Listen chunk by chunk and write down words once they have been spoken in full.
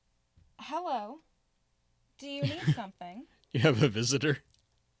Hello. Do you need something? You have a visitor?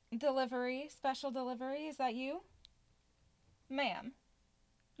 Delivery, special delivery, is that you? Ma'am.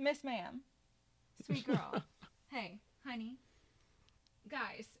 Miss Ma'am. Sweet girl. Hey, honey.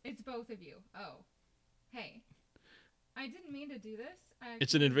 Guys, it's both of you. Oh. Hey. I didn't mean to do this.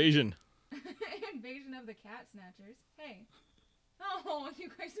 It's an invasion. Invasion of the cat snatchers. Hey. Oh, you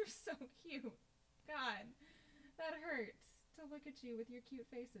guys are so cute. God. That hurts to look at you with your cute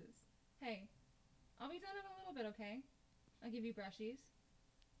faces. Hey. I'll be done in a little bit, okay? I'll give you brushies.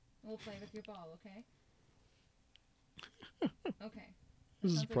 We'll play with your ball, okay? Okay.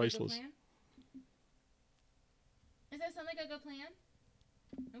 This is Sounds like priceless. a good plan? Does that sound like a good plan?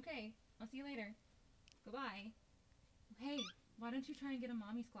 Okay. I'll see you later. Goodbye. Hey, why don't you try and get in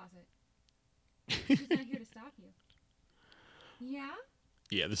Mommy's closet? She's not here to stop you. Yeah?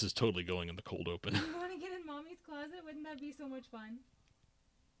 Yeah, this is totally going in the cold open. You want to get in Mommy's closet? Wouldn't that be so much fun?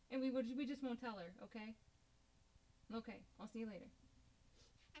 And we just won't tell her, okay? Okay, I'll see you later.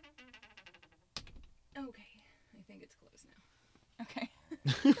 Okay, I think it's closed now. Okay.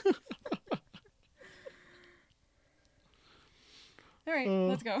 All right,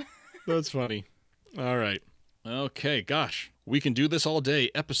 let's go. That's funny. All right. Okay, gosh. We Can Do This All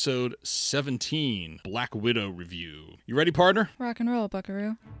Day, episode 17, Black Widow review. You ready, partner? Rock and roll,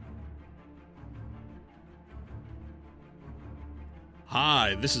 buckaroo.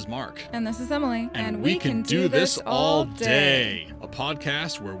 Hi, this is Mark. And this is Emily. And we can do this all day. A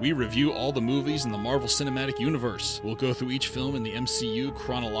podcast where we review all the movies in the Marvel Cinematic Universe. We'll go through each film in the MCU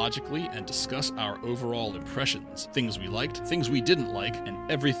chronologically and discuss our overall impressions, things we liked, things we didn't like, and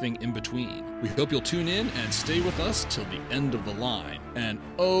everything in between. We hope you'll tune in and stay with us till the end of the line. And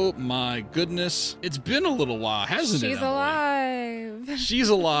oh my goodness, it's been a little while, hasn't it, She's Emily? alive. She's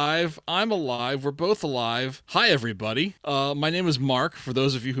alive. I'm alive. We're both alive. Hi, everybody. My name is Mark, for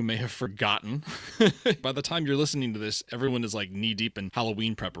those of you who may have forgotten. By the time you're listening to this, everyone is like knee-deep in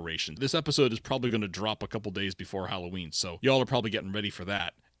Halloween preparation. This episode is probably going to drop a couple days before Halloween, so y'all are probably getting ready for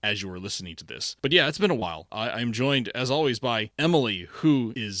that as you are listening to this. But yeah, it's been a while. I'm joined, as always, by Emily,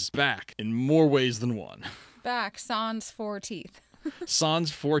 who is back in more ways than one. Back, sans 4 teeth.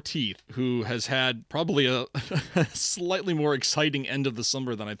 Sans 4 Teeth, who has had probably a slightly more exciting end of the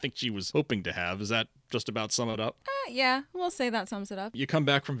summer than I think she was hoping to have. Does that just about sum it up? Yeah, we'll say that sums it up. You come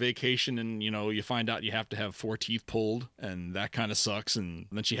back from vacation and, you find out you have to have 4 teeth pulled, and that kind of sucks. And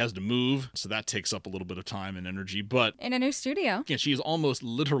then she has to move, so that takes up a little bit of time and energy. But In a new studio. yeah, she is almost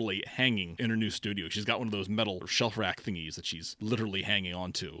literally hanging in her new studio. She's got one of those metal shelf rack thingies that she's literally hanging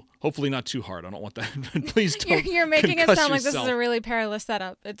onto. Hopefully not too hard. I don't want that. Please don't. You're making it concuss sound like this is yourself. a really perilous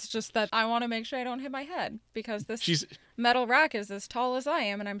setup. It's just that I want to make sure I don't hit my head because this metal rack is as tall as I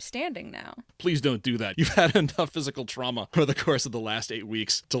am and I'm standing now. Please don't do that. You've had enough physical trauma over the course of the last 8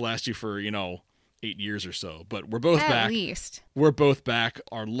 weeks to last you for, 8 years or so. But we're both back. At least. We're both back.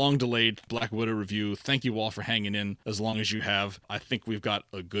 Our long-delayed Black Widow review. Thank you all for hanging in as long as you have. I think we've got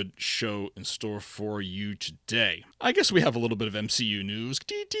a good show in store for you today. I guess we have a little bit of MCU news.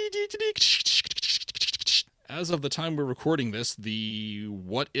 As of the time we're recording this, the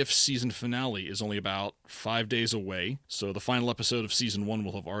What If season finale is only about 5 days away, so the final episode of season 1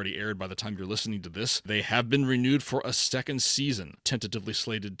 will have already aired by the time you're listening to this. They have been renewed for a second season, tentatively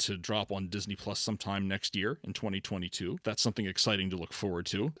slated to drop on Disney Plus sometime next year in 2022. That's something exciting to look forward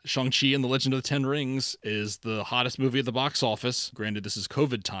to. Shang-Chi and the Legend of the Ten Rings is the hottest movie at the box office. Granted, this is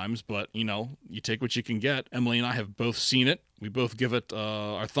COVID times, but, you take what you can get. Emily and I have both seen it. We both give it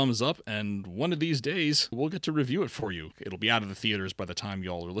our thumbs up, and one of these days, we'll get to review it for you. It'll be out of the theaters by the time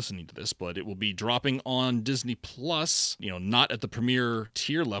y'all are listening to this, but it will be dropping on Disney Plus, not at the premiere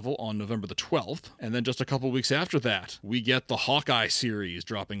tier level on November the 12th. And then just a couple weeks after that, we get the Hawkeye series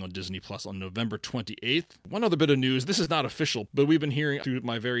dropping on Disney Plus on November 28th. One other bit of news, this is not official, but we've been hearing through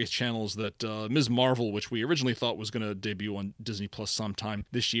my various channels that Ms. Marvel, which we originally thought was going to debut on Disney Plus sometime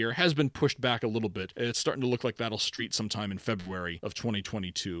this year, has been pushed back a little bit. It's starting to look like that'll street sometime in February of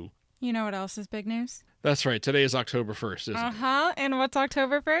 2022. You know what else is big news? That's right. Today is October 1st, isn't it? And what's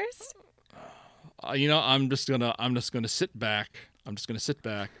October 1st? I'm just gonna sit back. I'm just gonna sit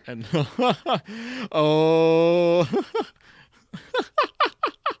back and oh.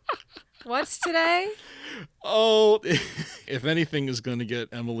 What's today? Oh, if anything is going to get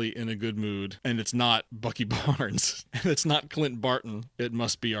Emily in a good mood, and it's not Bucky Barnes, and it's not Clint Barton, it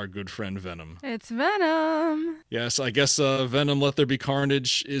must be our good friend Venom. It's Venom. Yes, I guess Venom Let There Be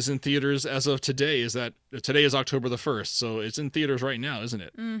Carnage is in theaters as of today. Today is October the 1st, so it's in theaters right now, isn't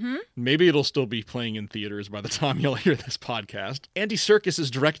it? Mm-hmm. Maybe it'll still be playing in theaters by the time you'll hear this podcast. Andy Serkis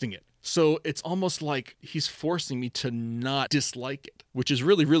is directing it. So it's almost like he's forcing me to not dislike it, which is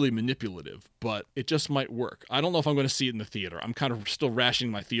really, really manipulative, but it just might work. I don't know if I'm going to see it in the theater. I'm kind of still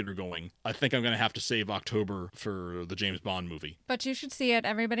rationing my theater going. I think I'm going to have to save October for the James Bond movie. But you should see it.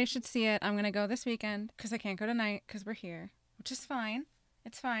 Everybody should see it. I'm going to go this weekend because I can't go tonight because we're here, which is fine.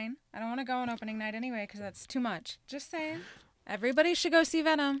 It's fine. I don't want to go on opening night anyway because that's too much. Just saying. Everybody should go see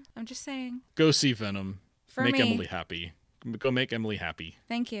Venom. I'm just saying. Go see Venom. For Make me. Emily happy. Go make Emily happy.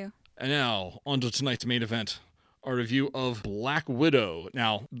 Thank you. And now, on to tonight's main event, our review of Black Widow.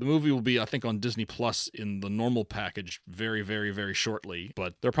 Now, the movie will be, I think, on Disney Plus in the normal package very, very, very shortly,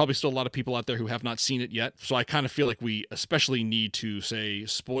 but there are probably still a lot of people out there who have not seen it yet, so I kind of feel like we especially need to say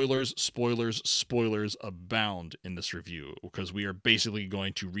spoilers, spoilers, spoilers abound in this review, because we are basically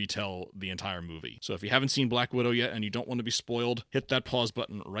going to retell the entire movie. So if you haven't seen Black Widow yet and you don't want to be spoiled, hit that pause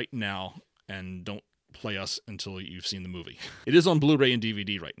button right now and don't play us until you've seen the movie. It is on Blu-ray and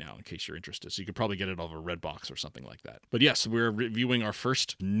DVD right now, in case you're interested, so you could probably get it off a Redbox or something like that. But yes, we're reviewing our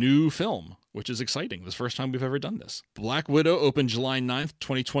first new film, which is exciting. This is the first time we've ever done this. Black Widow opened July 9th,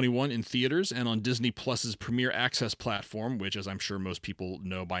 2021 in theaters and on Disney Plus's Premier Access platform, which, as I'm sure most people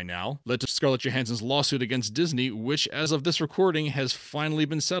know by now, led to Scarlett Johansson's lawsuit against Disney, which, as of this recording, has finally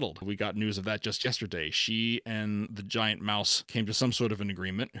been settled. We got news of that just yesterday. She and the giant mouse came to some sort of an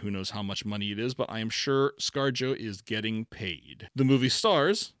agreement. Who knows how much money it is, but I am sure ScarJo is getting paid. The movie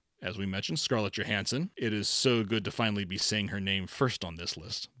stars, as we mentioned, Scarlett Johansson. It is so good to finally be saying her name first on this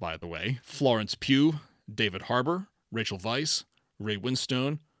list, by the way. Florence Pugh, David Harbour, Rachel Weisz, Ray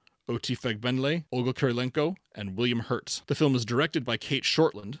Winstone, Oti Fagbenle, Olga Kurylenko, and William Hurt. The film is directed by Kate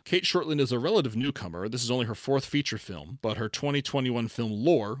Shortland. Kate Shortland is a relative newcomer. This is only her fourth feature film, but her 2021 film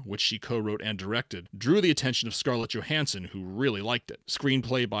Lore, which she co-wrote and directed, drew the attention of Scarlett Johansson, who really liked it.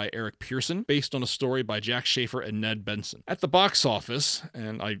 Screenplay by Eric Pearson, based on a story by Jack Schaefer and Ned Benson. At the box office,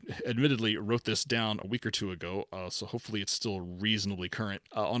 and I admittedly wrote this down a week or two ago, so hopefully it's still reasonably current.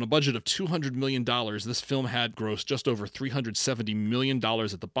 On a budget of $200 million, this film had grossed just over $370 million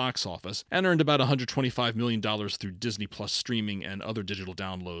at the box office and earned about $125 million through Disney Plus streaming and other digital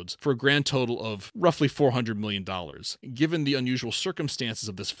downloads, for a grand total of roughly $400 million. Given the unusual circumstances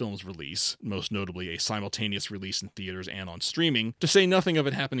of this film's release, most notably a simultaneous release in theaters and on streaming, to say nothing of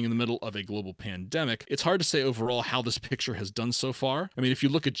it happening in the middle of a global pandemic, it's hard to say overall how this picture has done so far. I mean, if you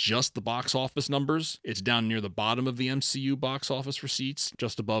look at just the box office numbers, it's down near the bottom of the MCU box office receipts,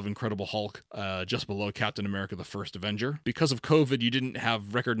 just above Incredible Hulk, just below Captain America: The First Avenger. Because of COVID, you didn't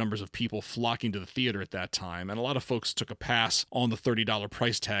have record numbers of people flocking to the theater at that time, and a lot of folks took a pass on the $30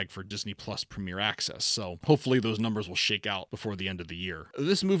 price tag for Disney Plus Premier Access, so hopefully those numbers will shake out before the end of the year.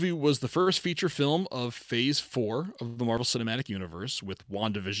 This movie was the first feature film of Phase 4 of the Marvel Cinematic Universe, with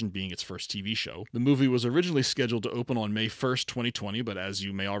WandaVision being its first TV show. The movie was originally scheduled to open on May 1st, 2020, but as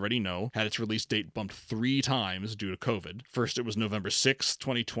you may already know, had its release date bumped 3 times due to COVID. First it was November 6th,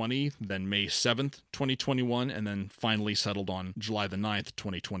 2020, then May 7th, 2021, and then finally settled on July the 9th,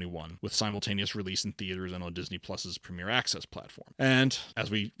 2021, with simultaneous release in theaters and on Disney Plus's Premier Access platform. And,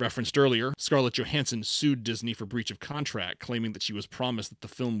 as we referenced earlier, Scarlett Johansson sued Disney for breach of contract, claiming that she was promised that the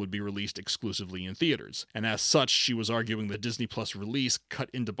film would be released exclusively in theaters. And as such, she was arguing the Disney Plus release cut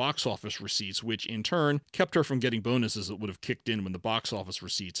into box office receipts, which in turn kept her from getting bonuses that would have kicked in when the box office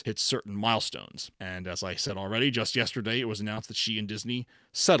receipts hit certain milestones. And as I said already, just yesterday it was announced that she and Disney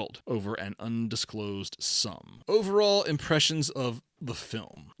settled over an undisclosed sum. Overall impressions of the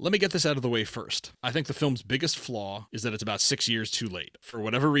film. Let me get this out of the way first. I think the film's biggest flaw is that it's about 6 years too late. For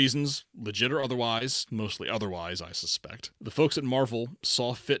whatever reasons, legit or otherwise, mostly otherwise, I suspect, the folks at Marvel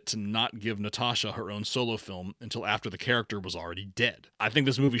saw fit to not give Natasha her own solo film until after the character was already dead. I think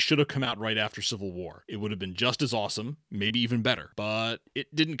this movie should have come out right after Civil War. It would have been just as awesome, maybe even better, but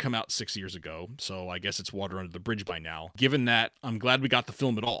it didn't come out 6 years ago, so I guess it's water under the bridge by now. Given that, I'm glad we got the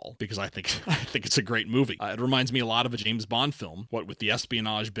film at all, because I think it's a great movie. It reminds me a lot of a James Bond film, what with the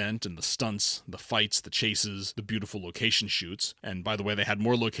espionage bent and the stunts, the fights, the chases, the beautiful location shoots. And by the way, they had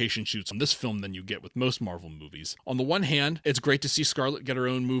more location shoots on this film than you get with most Marvel movies. On the one hand, it's great to see Scarlett get her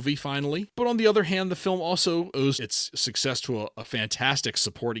own movie finally, but on the other hand, the film also owes its success to a fantastic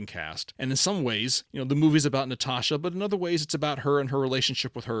supporting cast. And in some ways, the movie's about Natasha, but in other ways, it's about her and her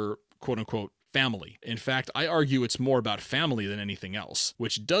relationship with her quote-unquote family. In fact, I argue it's more about family than anything else,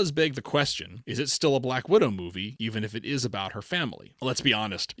 which does beg the question, is it still a Black Widow movie, even if it is about her family? Let's be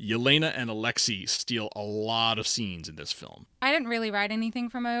honest, Yelena and Alexei steal a lot of scenes in this film. I didn't really write anything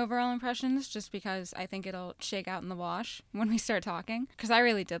for my overall impressions, just because I think it'll shake out in the wash when we start talking, because I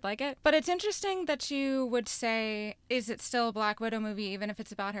really did like it. But it's interesting that you would say, is it still a Black Widow movie, even if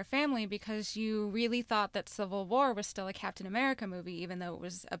it's about her family, because you really thought that Civil War was still a Captain America movie, even though it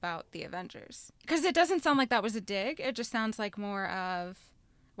was about the Avengers. Because it doesn't sound like that was a dig, it just sounds like more of,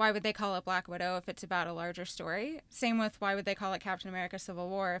 why would they call it Black Widow if it's about a larger story? Same with why would they call it Captain America Civil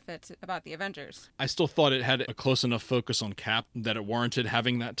War if it's about the Avengers? I still thought it had a close enough focus on Cap that it warranted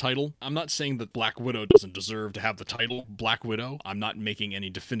having that title. I'm not saying that Black Widow doesn't deserve to have the title Black Widow. I'm not making any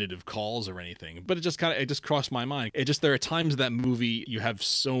definitive calls or anything, but it just crossed my mind. There are times that movie you have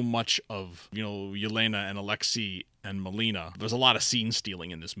so much of, Yelena and Alexei and Melina. There's a lot of scene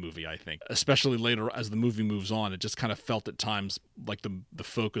stealing in this movie, I think. Especially later as the movie moves on, it just kind of felt at times like the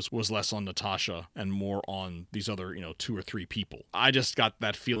focus was less on Natasha and more on these other, 2 or 3 people. I just got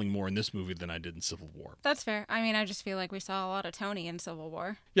that feeling more in this movie than I did in Civil War. That's fair. I mean, I just feel like we saw a lot of Tony in Civil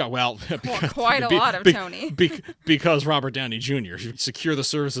War. Yeah, well... quite a lot of Tony. Because Robert Downey Jr. If you secure the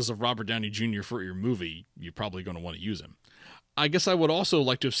services of Robert Downey Jr. for your movie, you're probably going to want to use him. I guess I would also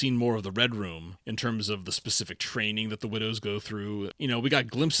like to have seen more of the Red Room in terms of the specific training that the Widows go through. We got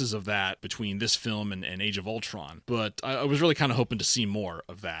glimpses of that between this film and Age of Ultron, but I was really kind of hoping to see more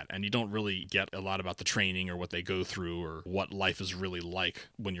of that, and you don't really get a lot about the training or what they go through or what life is really like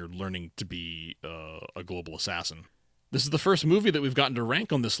when you're learning to be a global assassin. This is the first movie that we've gotten to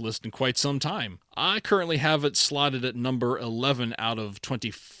rank on this list in quite some time. I currently have it slotted at number 11 out of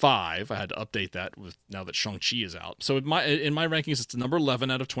 25. I had to update that now that Shang-Chi is out. So in my rankings, it's number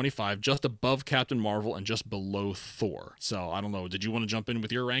 11 out of 25, just above Captain Marvel and just below Thor. So I don't know. Did you want to jump in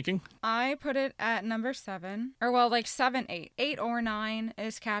with your ranking? I put it at number 7. Or, well, 7, 8. 8 or 9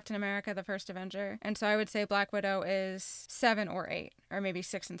 is Captain America, the First Avenger. And so I would say Black Widow is 7 or 8. Or maybe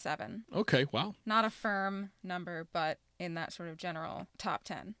 6 and 7. Okay, wow. Not a firm number, but in that sort of general top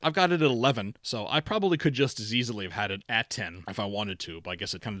 10. I've got it at 11, so I probably could just as easily have had it at 10 if I wanted to, but I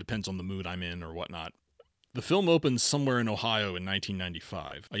guess it kind of depends on the mood I'm in or whatnot. The film opens somewhere in Ohio in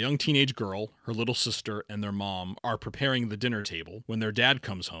 1995. A young teenage girl, her little sister, and their mom are preparing the dinner table when their dad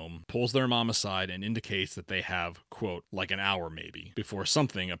comes home, pulls their mom aside, and indicates that they have, quote, like an hour maybe, before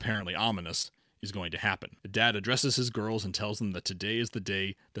something, apparently ominous, is going to happen. The dad addresses his girls and tells them that today is the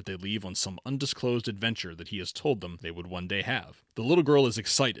day that they leave on some undisclosed adventure that he has told them they would one day have. The little girl is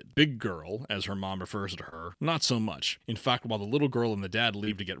excited. Big girl, as her mom refers to her, not so much. In fact, while the little girl and the dad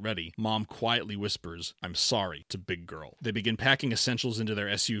leave to get ready, mom quietly whispers, "I'm sorry," to big girl. They begin packing essentials into their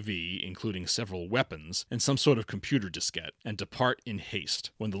SUV, including several weapons and some sort of computer diskette, and depart in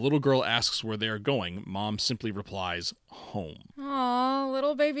haste. When the little girl asks where they are going, mom simply replies, home. Aw,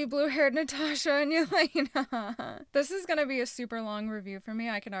 little baby blue-haired Natasha and Yelena. This is gonna be a super long review for me,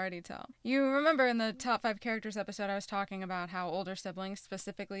 I can already tell. You remember in the top 5 characters episode I was talking about how older siblings,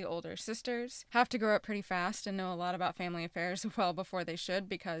 specifically older sisters, have to grow up pretty fast and know a lot about family affairs well before they should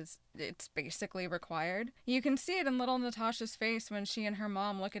because it's basically required. You can see it in little Natasha's face when she and her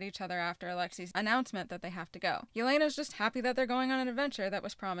mom look at each other after Alexei's announcement that they have to go. Yelena's just happy that they're going on an adventure that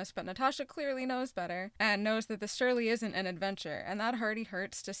was promised, but Natasha clearly knows better and knows that this surely isn't an adventure, and that already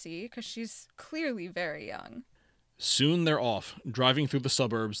hurts to see because she's clearly very young. Soon they're off, driving through the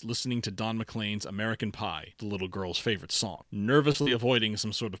suburbs, listening to Don McLean's American Pie, the little girl's favorite song, nervously avoiding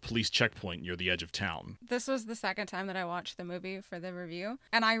some sort of police checkpoint near the edge of town. This was the second time that I watched the movie for the review,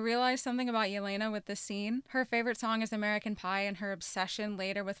 and I realized something about Yelena with this scene. Her favorite song is American Pie, and her obsession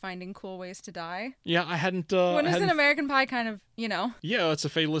later with finding cool ways to die. Yeah, I hadn't... When isn't American Pie kind of, Yeah, it's a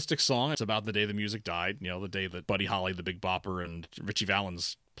fatalistic song. It's about the day the music died, the day that Buddy Holly, the Big Bopper, and Ritchie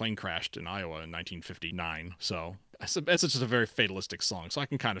Valens' plane crashed in Iowa in 1959, so... It's just a very fatalistic song, so I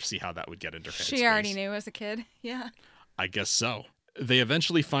can kind of see how that would get into her She already knew as a kid, yeah. I guess so. They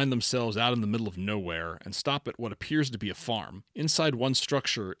eventually find themselves out in the middle of nowhere and stop at what appears to be a farm. Inside one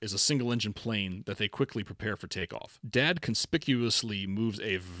structure is a single-engine plane that they quickly prepare for takeoff. Dad conspicuously moves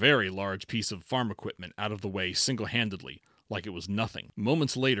a very large piece of farm equipment out of the way single-handedly, like it was nothing.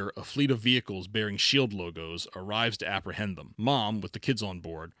 Moments later, a fleet of vehicles bearing SHIELD logos arrives to apprehend them. Mom, with the kids on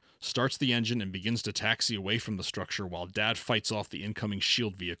board, starts the engine and begins to taxi away from the structure while Dad fights off the incoming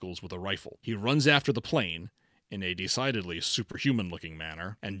SHIELD vehicles with a rifle. He runs after the plane, in a decidedly superhuman-looking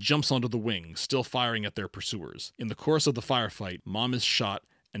manner, and jumps onto the wing, still firing at their pursuers. In the course of the firefight, Mom is shot,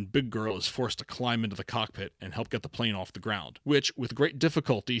 and Big Girl is forced to climb into the cockpit and help get the plane off the ground, which, with great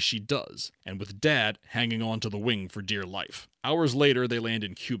difficulty, she does, and with Dad hanging on to the wing for dear life. Hours later, they land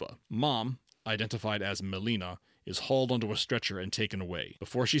in Cuba. Mom, identified as Melina, is hauled onto a stretcher and taken away.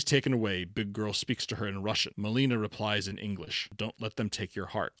 Before she's taken away, Big Girl speaks to her in Russian. Melina replies in English, "Don't let them take your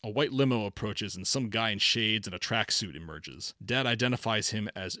heart." A white limo approaches and some guy in shades and a tracksuit emerges. Dad identifies him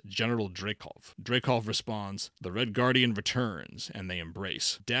as General Dreykov. Dreykov responds, "The Red Guardian returns," and they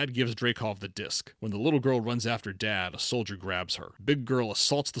embrace. Dad gives Dreykov the disc. When the little girl runs after Dad, a soldier grabs her. Big Girl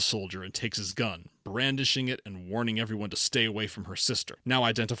assaults the soldier and takes his gun, brandishing it and warning everyone to stay away from her sister, now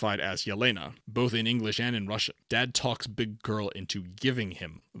identified as Yelena, both in English and in Russian. Dad talks Big Girl into giving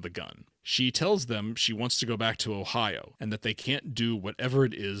him the gun. She tells them she wants to go back to Ohio and that they can't do whatever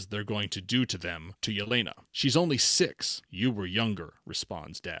it is they're going to do to them to Yelena. "She's only 6. You were younger,"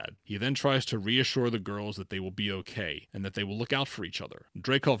 responds Dad. He then tries to reassure the girls that they will be okay and that they will look out for each other.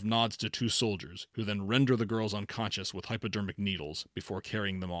 Dreykov nods to 2 soldiers, who then render the girls unconscious with hypodermic needles before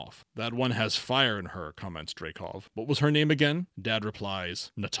carrying them off. "That one has fire in her," comments Dreykov. "What was her name again?" Dad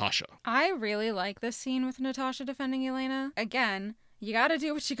replies, "Natasha." I really like this scene with Natasha defending Yelena. Again, you gotta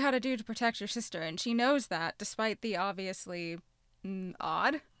do what you gotta do to protect your sister, and she knows that, despite the obviously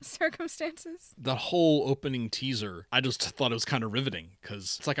odd circumstances. That whole opening teaser, I just thought it was kind of riveting,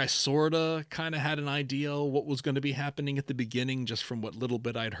 because it's like I sorta kind of had an idea what was going to be happening at the beginning just from what little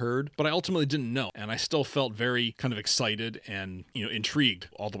bit I'd heard, but I ultimately didn't know, and I still felt very kind of excited and, intrigued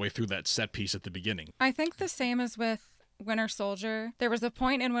all the way through that set piece at the beginning. I think the same as with Winter Soldier. There was a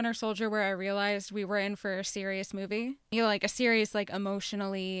point in Winter Soldier where I realized we were in for a serious movie. A serious,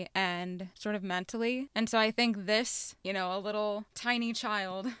 emotionally and sort of mentally. And so I think this, a little tiny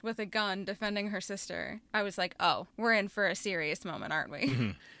child with a gun defending her sister, I was like, oh, we're in for a serious moment, aren't we?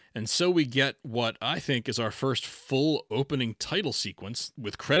 Mm-hmm. And so we get what I think is our first full opening title sequence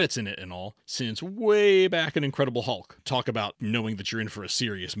with credits in it and all since way back in Incredible Hulk. Talk about knowing that you're in for a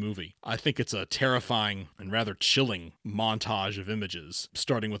serious movie. I think it's a terrifying and rather chilling montage of images,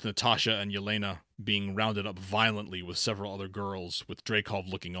 starting with Natasha and Yelena being rounded up violently with several other girls, with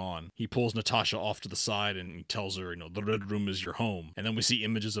Dreykov looking on. He pulls Natasha off to the side and he tells her, the Red Room is your home. And then we see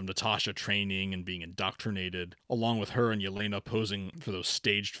images of Natasha training and being indoctrinated, along with her and Yelena posing for those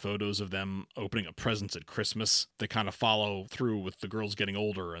staged photos of them opening up presents at Christmas. They kind of follow through with the girls getting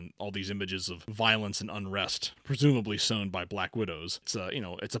older and all these images of violence and unrest, presumably sown by Black Widows.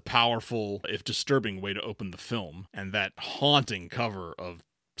 It's a powerful, if disturbing, way to open the film. And that haunting cover of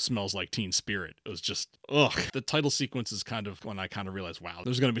Smells Like Teen Spirit. It was just, ugh. The title sequence is kind of when I kind of realized, wow,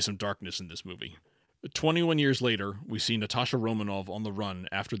 there's going to be some darkness in this movie. 21 years later, we see Natasha Romanoff on the run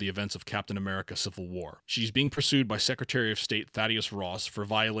after the events of Captain America Civil War. She's being pursued by Secretary of State Thaddeus Ross for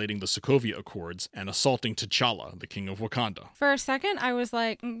violating the Sokovia Accords and assaulting T'Challa, the King of Wakanda. For a second, I was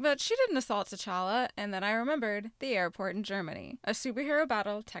like, but she didn't assault T'Challa, and then I remembered the airport in Germany. A superhero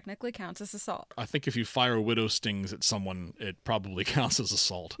battle technically counts as assault. I think if you fire widow stings at someone, it probably counts as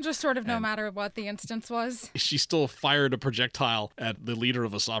assault. Just sort of no matter what the instance was. She still fired a projectile at the leader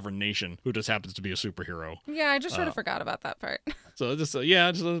of a sovereign nation, who just happens to be a superhero. Yeah, I just sort of forgot about that part. So just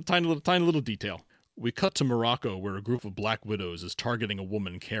a tiny little detail. We cut to Morocco, where a group of Black Widows is targeting a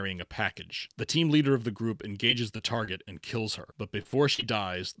woman carrying a package. The team leader of the group engages the target and kills her. But before she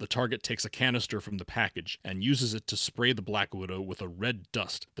dies, the target takes a canister from the package and uses it to spray the Black Widow with a red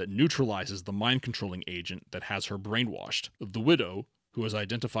dust that neutralizes the mind-controlling agent that has her brainwashed. The Widow, who is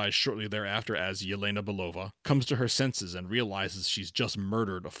identified shortly thereafter as Yelena Belova, comes to her senses and realizes she's just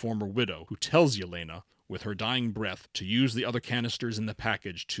murdered a former widow who tells Yelena, with her dying breath, to use the other canisters in the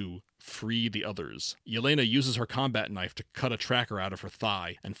package to free the others. Yelena uses her combat knife to cut a tracker out of her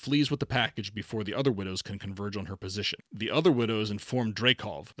thigh and flees with the package before the other widows can converge on her position. The other widows inform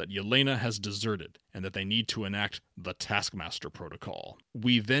Dreykov that Yelena has deserted and that they need to enact the Taskmaster Protocol.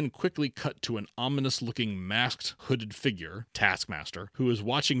 We then quickly cut to an ominous-looking masked, hooded figure, Taskmaster, who is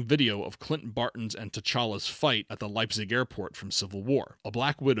watching video of Clint Barton's and T'Challa's fight at the Leipzig airport from Civil War. A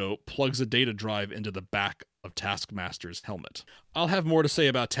Black Widow plugs a data drive into the back of Taskmaster's helmet. I'll have more to say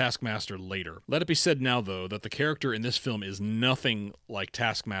about Taskmaster later. Let it be said now, though, that the character in this film is nothing like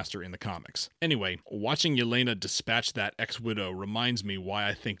Taskmaster in the comics. Anyway, watching Yelena dispatch that ex-widow reminds me why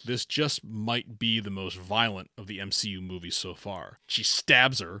I think this just might be the most violent of the MCU movies so far. She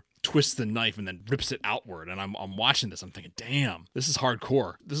stabs her, twists the knife, and then rips it outward, and I'm watching this, I'm thinking, damn, this is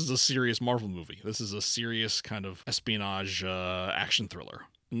hardcore. This is a serious Marvel movie. This is a serious kind of espionage action thriller.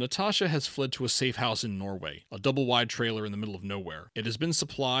 Natasha has fled to a safe house in Norway, a double-wide trailer in the middle of nowhere. It has been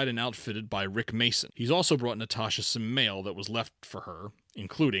supplied and outfitted by Rick Mason. He's also brought Natasha some mail that was left for her,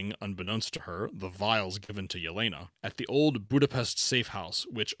 including, unbeknownst to her, the vials given to Yelena, at the old Budapest safe house,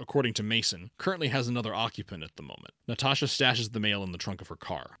 which, according to Mason, currently has another occupant at the moment. Natasha stashes the mail in the trunk of her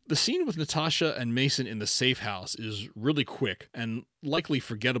car. The scene with Natasha and Mason in the safe house is really quick and likely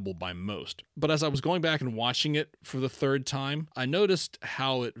forgettable by most, but as I was going back and watching it for the third time, I noticed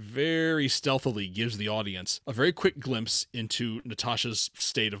how it very stealthily gives the audience a very quick glimpse into Natasha's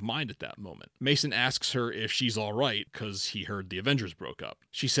state of mind at that moment. Mason asks her if she's alright because he heard the Avengers broke up.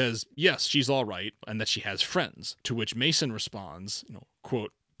 She says yes, she's alright, and that she has friends, to which Mason responds,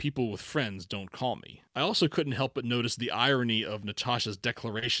 quote, "People with friends don't call me." I also couldn't help but notice the irony of Natasha's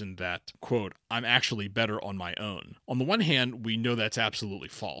declaration that, quote, "I'm actually better on my own." On the one hand, we know that's absolutely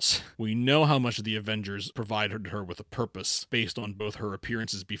false. We know how much the Avengers provided her with a purpose based on both her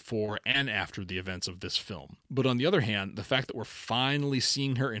appearances before and after the events of this film. But on the other hand, the fact that we're finally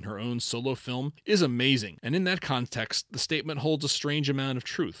seeing her in her own solo film is amazing. And in that context, the statement holds a strange amount of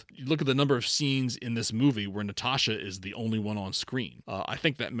truth. You look at the number of scenes in this movie where Natasha is the only one on screen. I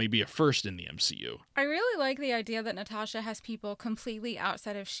think that may be a first in the MCU. I really like the idea that Natasha has people completely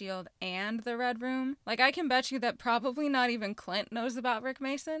outside of S.H.I.E.L.D. and the Red Room. Like, I can bet you that probably not even Clint knows about Rick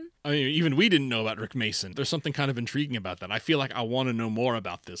Mason. I mean, even we didn't know about Rick Mason. There's something kind of intriguing about that. I feel like I want to know more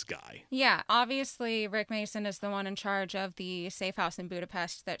about this guy. Yeah, obviously Rick Mason is the one in charge of the safe house in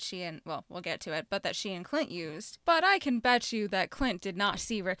Budapest that she and, well, we'll get to it, but that she and Clint used. But I can bet you that Clint did not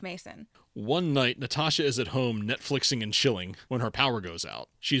see Rick Mason. One night, Natasha is at home Netflixing and chilling when her power goes out.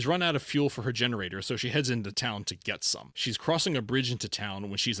 She's run out of fuel for her generator, so she heads into town to get some. She's crossing a bridge into town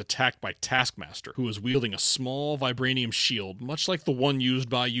when she's attacked by Taskmaster, who is wielding a small vibranium shield, much like the one used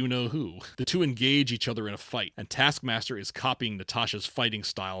by you-know-who. The two engage each other in a fight, and Taskmaster is copying Natasha's fighting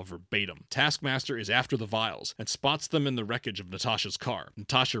style verbatim. Taskmaster is after the vials, and spots them in the wreckage of Natasha's car.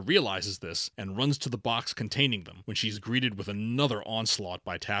 Natasha realizes this, and runs to the box containing them, when she's greeted with another onslaught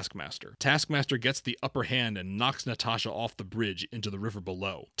by Taskmaster. Taskmaster gets the upper hand and knocks Natasha off the bridge into the river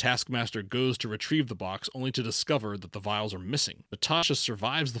below. Taskmaster goes to retrieve the box only to discover that the vials are missing. Natasha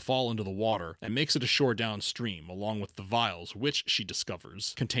survives the fall into the water and makes it ashore downstream, along with the vials, which, she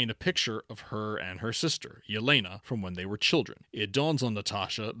discovers, contain a picture of her and her sister, Yelena, from when they were children. It dawns on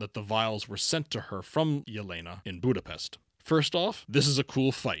Natasha that the vials were sent to her from Yelena in Budapest. First off, this is a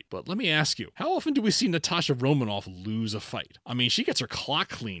cool fight, but let me ask you, how often do we see Natasha Romanoff lose a fight? I mean, she gets her clock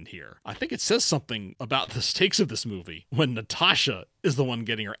cleaned here. I think it says something about the stakes of this movie when Natasha is the one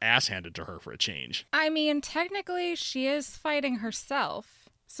getting her ass handed to her for a change. I mean, technically, she is fighting herself.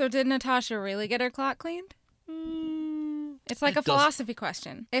 So did Natasha really get her clock cleaned? It's like a philosophy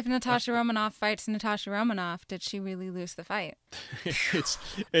question. If Natasha Romanoff fights Natasha Romanoff, did she really lose the fight?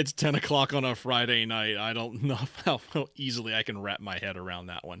 It's 10 o'clock on a Friday night. I don't know how easily I can wrap my head around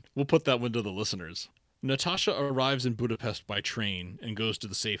that one. We'll put that one to the listeners. Natasha arrives in Budapest by train and goes to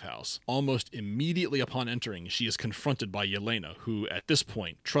the safe house. Almost immediately upon entering, she is confronted by Yelena, who, at this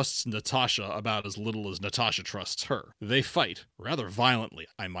point, trusts Natasha about as little as Natasha trusts her. They fight, rather violently,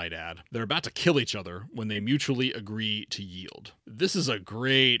 I might add. They're about to kill each other when they mutually agree to yield. This is a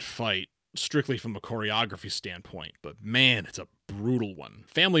great fight, strictly from a choreography standpoint, but man, it's a brutal one.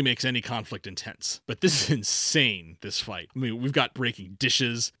 Family makes any conflict intense, but this is insane, this fight. I mean, we've got breaking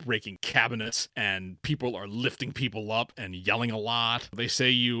dishes, breaking cabinets, and people are lifting people up and yelling a lot. They say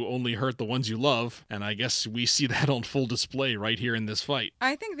you only hurt the ones you love, and I guess we see that on full display right here in this fight.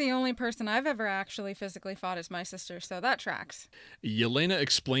 I think the only person I've ever actually physically fought is my sister, so that tracks. Yelena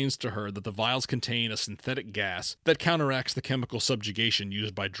explains to her that the vials contain a synthetic gas that counteracts the chemical subjugation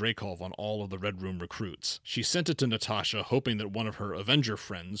used by Dreykov on all of the Red Room recruits. She sent it to Natasha, hoping that one of her Avenger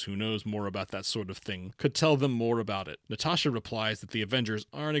friends, who knows more about that sort of thing, could tell them more about it. Natasha replies that the Avengers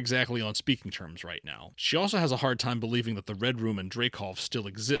aren't exactly on speaking terms right now. She also has a hard time believing that the Red Room and Dreykov still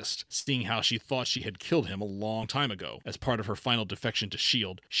exist, seeing how she thought she had killed him a long time ago. As part of her final defection to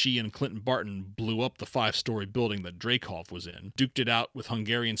S.H.I.E.L.D., she and Clinton Barton blew up the 5-story building that Dreykov was in, duked it out with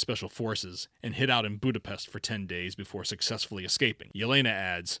Hungarian special forces, and hid out in Budapest for 10 days before successfully escaping. Yelena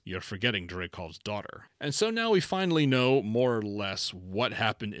adds, "You're forgetting Dreykov's daughter." And so now we finally know more or less what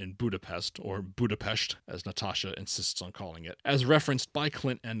happened in Budapest, or Budapest, as Natasha insists on calling it, as referenced by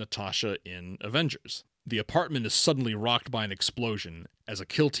Clint and Natasha in Avengers. The apartment is suddenly rocked by an explosion as a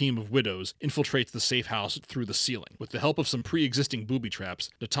kill team of widows infiltrates the safe house through the ceiling. With the help of some pre-existing booby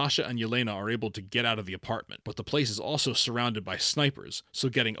traps, Natasha and Yelena are able to get out of the apartment, but the place is also surrounded by snipers, so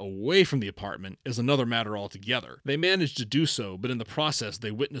getting away from the apartment is another matter altogether. They manage to do so, but in the process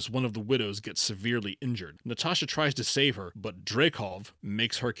they witness one of the widows get severely injured. Natasha tries to save her, but Dreykov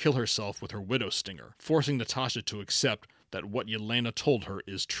makes her kill herself with her widow stinger, forcing Natasha to accept that what Yelena told her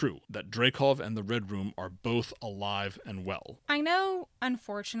is true, that Dreykov and the Red Room are both alive and well. I know,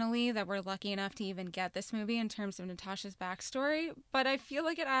 unfortunately, that we're lucky enough to even get this movie in terms of Natasha's backstory, but I feel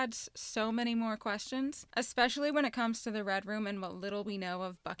like it adds so many more questions, especially when it comes to the Red Room and what little we know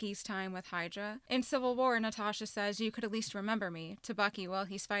of Bucky's time with Hydra. In Civil War, Natasha says, "You could at least remember me," to Bucky while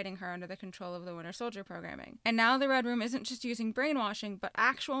he's fighting her under the control of the Winter Soldier programming. And now the Red Room isn't just using brainwashing, but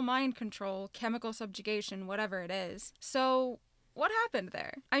actual mind control, chemical subjugation, whatever it is. So what happened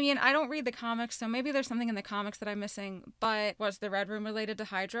there? I mean, I don't read the comics, so maybe there's something in the comics that I'm missing, but was the Red Room related to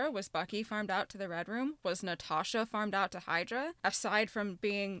Hydra? Was Bucky farmed out to the Red Room? Was Natasha farmed out to Hydra? Aside from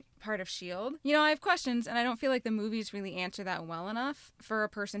being part of S.H.I.E.L.D.? You know, I have questions, and I don't feel like the movies really answer that well enough for a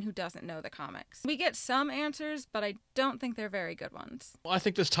person who doesn't know the comics. We get some answers, but I don't think they're very good ones. Well, I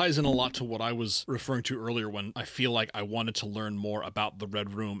think this ties in a lot to what I was referring to earlier when I feel like I wanted to learn more about the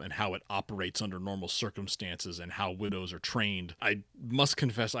Red Room and how it operates under normal circumstances and how widows are trained. I must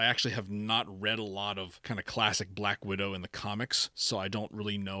confess, I actually have not read a lot of kind of classic Black Widow in the comics, so I don't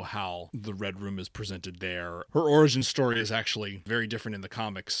really know how the Red Room is presented there. Her origin story is actually very different in the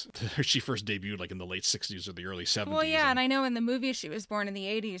comics. She first debuted like in the late 60s or the early 70s. Well, yeah, and I know in the movie she was born in the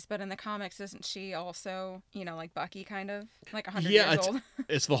 80s, but in the comics, isn't she also, you know, like Bucky kind of? Like 100 years old?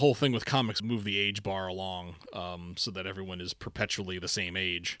 It's the whole thing with comics, move the age bar along so that everyone is perpetually the same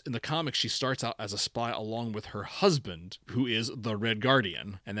age. In the comics, she starts out as a spy along with her husband, who is the Red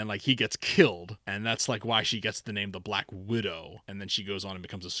Guardian, and then like he gets killed, and that's like why she gets the name the Black Widow, and then she goes on and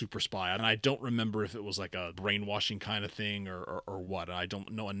becomes a super spy. And I don't remember if it was like a brainwashing kind of thing or what. I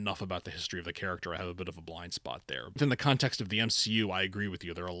don't know enough about the history of the character. I have a bit of a blind spot there. Within the context of the MCU, I agree with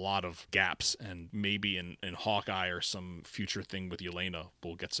you. There are a lot of gaps, and maybe in Hawkeye or some future thing with Yelena,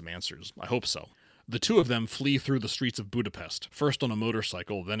 we'll get some answers. I hope so. The two of them flee through the streets of Budapest, first on a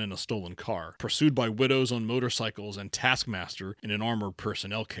motorcycle, then in a stolen car, pursued by widows on motorcycles and Taskmaster in an armored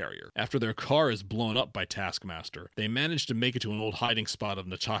personnel carrier. After their car is blown up by Taskmaster, they manage to make it to an old hiding spot of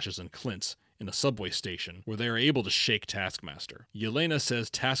Natasha's and Clint's, in a subway station, where they are able to shake Taskmaster. Yelena says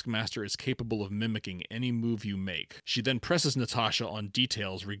Taskmaster is capable of mimicking any move you make. She then presses Natasha on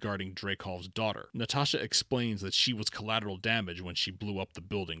details regarding Dreykov's daughter. Natasha explains that she was collateral damage when she blew up the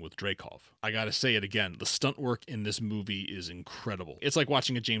building with Dreykov. I gotta say it again, the stunt work in this movie is incredible. It's like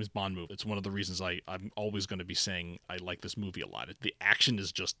watching a James Bond movie. It's one of the reasons I'm always going to be saying I like this movie a lot. The action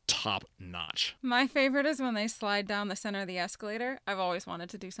is just top notch. My favorite is when they slide down the center of the escalator. I've always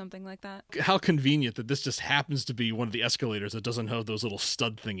wanted to do something like that. How convenient that this just happens to be one of the escalators that doesn't have those little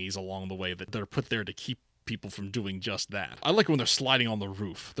stud thingies along the way that they're put there to keep people from doing just that. I like it when they're sliding on the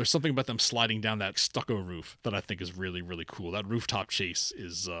roof. There's something about them sliding down that stucco roof that I think is really, really cool. That rooftop chase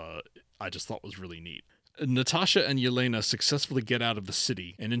is, I just thought was really neat. Natasha and Yelena successfully get out of the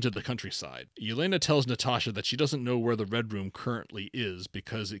city and into the countryside. Yelena tells Natasha that she doesn't know where the Red Room currently is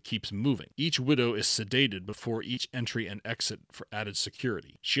because it keeps moving. Each widow is sedated before each entry and exit for added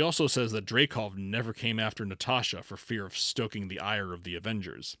security. She also says that Dreykov never came after Natasha for fear of stoking the ire of the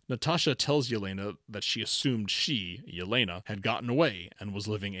Avengers. Natasha tells Yelena that she assumed she, Yelena, had gotten away and was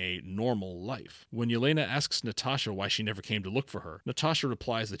living a normal life. When Yelena asks Natasha why she never came to look for her, Natasha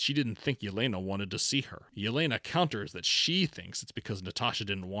replies that she didn't think Yelena wanted to see her. Yelena counters that she thinks it's because Natasha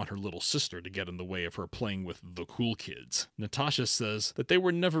didn't want her little sister to get in the way of her playing with the cool kids. Natasha says that they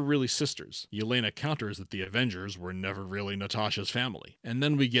were never really sisters. Yelena counters that the Avengers were never really Natasha's family. And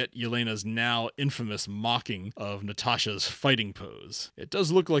then we get Yelena's now infamous mocking of Natasha's fighting pose. It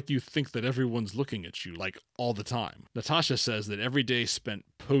does look like you think that everyone's looking at you, like, all the time. Natasha says that every day spent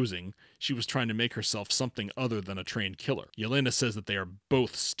posing, she was trying to make herself something other than a trained killer. Yelena says that they are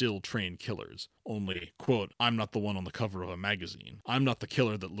both still trained killers. Only, quote, I'm not the one on the cover of a magazine. I'm not the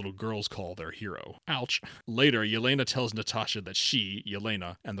killer that little girls call their hero. Ouch. Later, Yelena tells Natasha that she,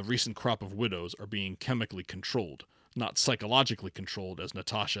 Yelena, and the recent crop of widows are being chemically controlled, not psychologically controlled as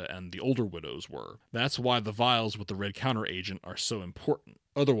Natasha and the older widows were. That's why the vials with the red counter agent are so important.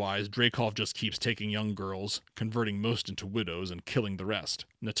 Otherwise, Dreykov just keeps taking young girls, converting most into widows, and killing the rest.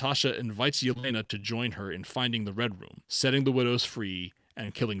 Natasha invites Yelena to join her in finding the Red Room, setting the widows free,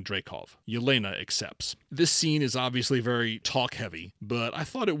 and killing Dreykov. Yelena accepts. This scene is obviously very talk-heavy, but I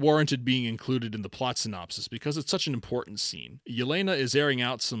thought it warranted being included in the plot synopsis because it's such an important scene. Yelena is airing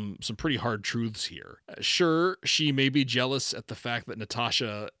out some pretty hard truths here. Sure, she may be jealous at the fact that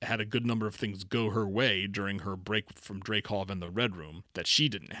Natasha had a good number of things go her way during her break from Dreykov and the Red Room that she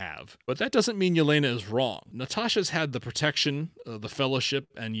didn't have, but that doesn't mean Yelena is wrong. Natasha's had the protection, the fellowship,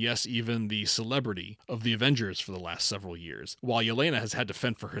 and yes, even the celebrity of the Avengers for the last several years, while Yelena has had had to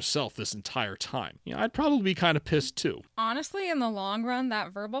fend for herself this entire time. I'd probably be kind of pissed too. Honestly, in the long run,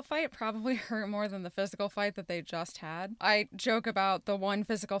 that verbal fight probably hurt more than the physical fight that they just had. I joke about the one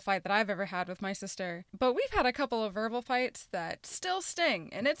physical fight that I've ever had with my sister, but we've had a couple of verbal fights that still sting,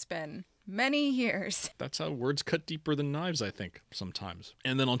 and it's been many years. That's how words cut deeper than knives, I think, sometimes.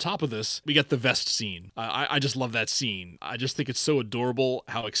 And then on top of this, we get the vest scene. I just love that scene. I just think it's so adorable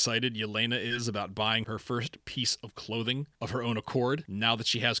how excited Yelena is about buying her first piece of clothing of her own accord, now that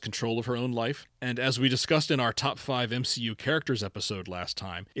she has control of her own life. And as we discussed in our top 5 MCU characters episode last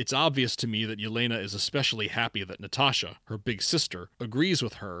time, it's obvious to me that Yelena is especially happy that Natasha, her big sister, agrees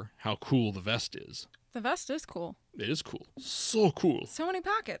with her how cool the vest is. The vest is cool. It is cool. So cool. So many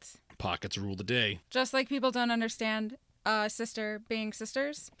pockets. Pockets rule the day. Just like people don't understand sister being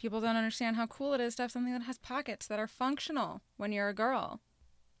sisters, people don't understand how cool it is to have something that has pockets that are functional when you're a girl.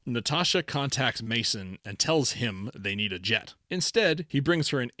 Natasha contacts Mason and tells him they need a jet. Instead, he brings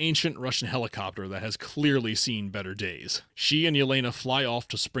her an ancient Russian helicopter that has clearly seen better days. She and Yelena fly off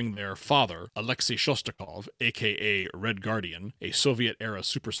to spring their father, Alexei Shostakov, aka Red Guardian, a Soviet-era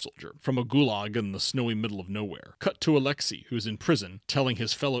super soldier, from a gulag in the snowy middle of nowhere. Cut to Alexei, who's in prison, telling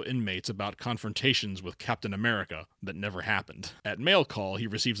his fellow inmates about confrontations with Captain America that never happened. At mail call, he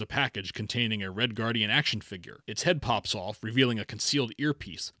receives a package containing a Red Guardian action figure. Its head pops off, revealing a concealed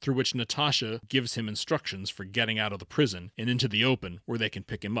earpiece, through which Natasha gives him instructions for getting out of the prison and into the open where they can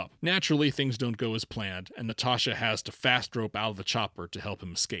pick him up. Naturally, things don't go as planned, and Natasha has to fast rope out of the chopper to help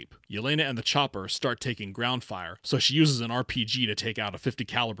him escape. Yelena and the chopper start taking ground fire, so she uses an RPG to take out a 50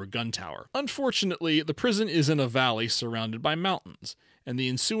 caliber gun tower. Unfortunately, the prison is in a valley surrounded by mountains, and the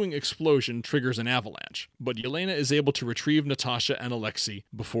ensuing explosion triggers an avalanche, but Yelena is able to retrieve Natasha and Alexei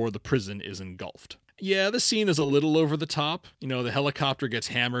before the prison is engulfed. Yeah, the scene is a little over the top. The helicopter gets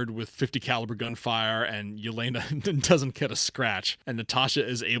hammered with 50 caliber gunfire and Yelena doesn't get a scratch. And Natasha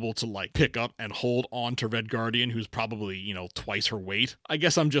is able to pick up and hold on to Red Guardian, who's probably, twice her weight. I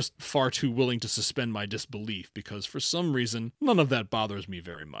guess I'm just far too willing to suspend my disbelief because for some reason, none of that bothers me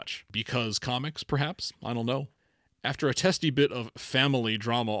very much. Because comics, perhaps? I don't know. After a testy bit of family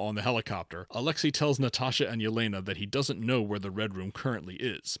drama on the helicopter, Alexei tells Natasha and Yelena that he doesn't know where the Red Room currently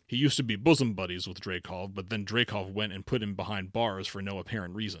is. He used to be bosom buddies with Dreykov, but then Dreykov went and put him behind bars for no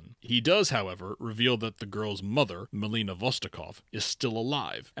apparent reason. He does, however, reveal that the girl's mother, Melina Vostokov, is still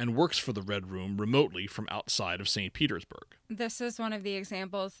alive and works for the Red Room remotely from outside of St. Petersburg. This is one of the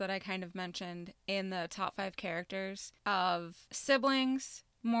examples that I kind of mentioned in the top 5 characters of siblings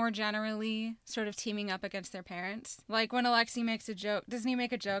more generally sort of teaming up against their parents. Like when Alexei makes a joke, doesn't he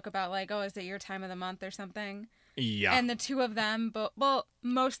make a joke about oh, is it your time of the month or something? Yeah. And the two of them,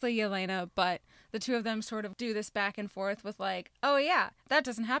 mostly Yelena, but the two of them sort of do this back and forth with oh yeah, that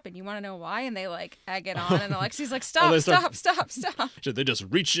doesn't happen. You want to know why? And they egg it on, and Alexei's stop. They just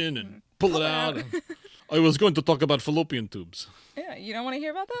reach in and pull it out. I was going to talk about fallopian tubes. Yeah, you don't want to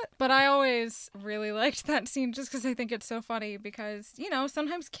hear about that? But I always really liked that scene just because I think it's so funny because,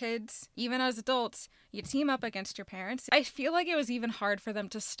 sometimes kids, even as adults, you team up against your parents. I feel like it was even hard for them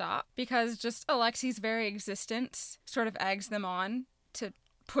to stop because just Alexei's very existence sort of eggs them on to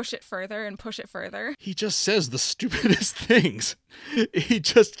push it further and push it further. He just says the stupidest things. He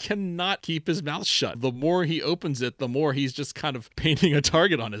just cannot keep his mouth shut. The more he opens it, the more he's just kind of painting a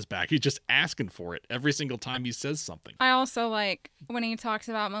target on his back. He's just asking for it every single time he says something. I also like when he talks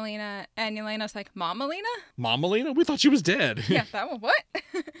about Melina and Yelena's Mom Melina? Mom Melina? We thought she was dead. Yeah, that one,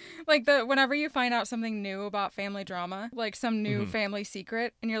 what? Whenever you find out something new about family drama, some new family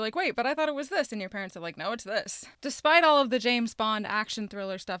secret, and you're wait, but I thought it was this, and your parents are no, it's this. Despite all of the James Bond action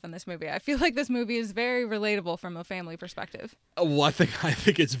thriller stuff in this movie, I feel like this movie is very relatable from a family perspective. Well, I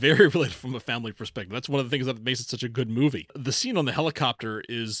think it's very relatable from a family perspective. That's one of the things that makes it such a good movie. The scene on the helicopter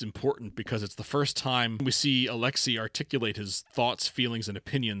is important because it's the first time we see Alexei articulate his thoughts, feelings, and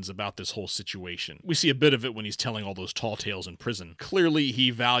opinions about this whole situation. We see a bit of it when he's telling all those tall tales in prison. Clearly,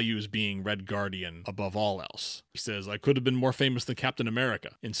 he values being Red Guardian above all else. He says, I could have been more famous than Captain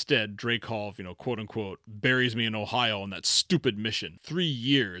America. Instead, Dreykov, quote unquote, buries me in Ohio on that stupid mission. 3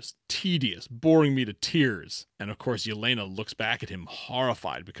 years, tedious, boring me to tears. And of course, Yelena looks back at him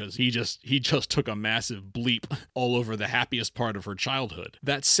horrified because he just took a massive bleep all over the happiest part of her childhood.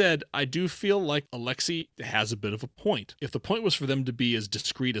 That said, I do feel like Alexei has a bit of a point. If the point was for them to be as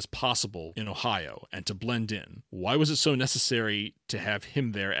discreet as possible in Ohio and to blend in, why was it so necessary to have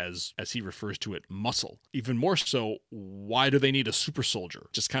him there as he refers to it, muscle? Even more so, why do they need a super soldier?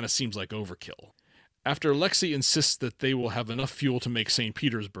 Just kind of seems like overkill. After Alexei insists that they will have enough fuel to make St.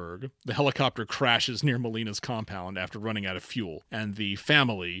 Petersburg, the helicopter crashes near Melina's compound after running out of fuel, and the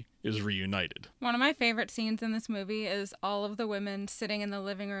family is reunited. One of my favorite scenes in this movie is all of the women sitting in the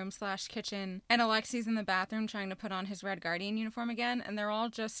living room / kitchen, and Alexei's in the bathroom trying to put on his Red Guardian uniform again, and they're all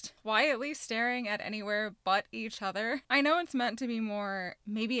just quietly staring at anywhere but each other. I know it's meant to be more,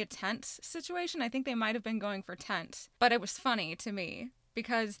 maybe a tense situation. I think they might have been going for tense, but it was funny to me.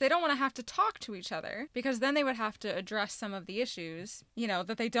 Because they don't want to have to talk to each other, because then they would have to address some of the issues,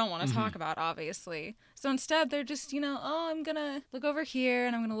 that they don't want to talk about, obviously. So instead, they're just, oh, I'm going to look over here,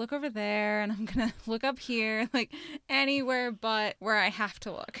 and I'm going to look over there, and I'm going to look up here, like anywhere but where I have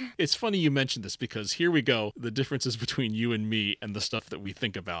to look. It's funny you mentioned this, because here we go, the differences between you and me and the stuff that we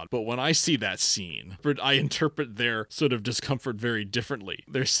think about. But when I see that scene, I interpret their sort of discomfort very differently.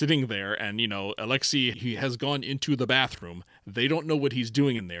 They're sitting there, and, Alexei, he has gone into the bathroom. They don't know what he's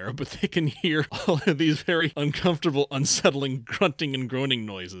doing in there, but they can hear all of these very uncomfortable, unsettling grunting and groaning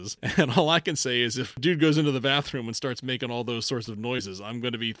noises. And all I can say is if a dude goes into the bathroom and starts making all those sorts of noises, I'm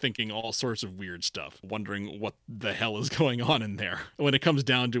going to be thinking all sorts of weird stuff, wondering what the hell is going on in there. When it comes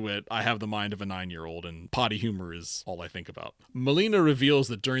down to it, I have the mind of a 9-year-old, and potty humor is all I think about. Melina reveals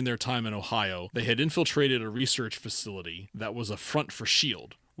that during their time in Ohio, they had infiltrated a research facility that was a front for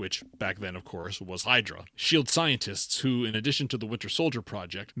S.H.I.E.L.D., which back then, of course, was Hydra. S.H.I.E.L.D. scientists who, in addition to the Winter Soldier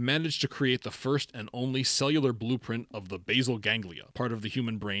project, managed to create the first and only cellular blueprint of the basal ganglia, part of the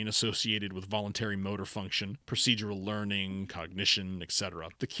human brain associated with voluntary motor function, procedural learning, cognition, etc.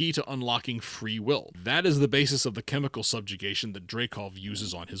 The key to unlocking free will. That is the basis of the chemical subjugation that Dreykov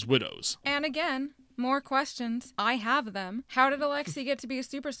uses on his widows. And again, more questions. I have them. How did Alexei get to be a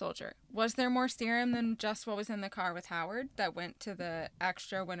super soldier? Was there more serum than just what was in the car with Howard that went to the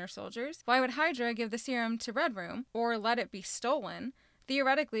extra Winter Soldiers? Why would Hydra give the serum to Red Room or let it be stolen?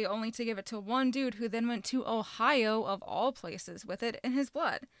 Theoretically, only to give it to one dude who then went to Ohio, of all places, with it in his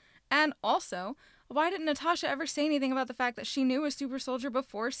blood. And also, why didn't Natasha ever say anything about the fact that she knew a super soldier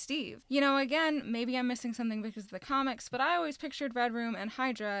before Steve? Again, maybe I'm missing something because of the comics, but I always pictured Red Room and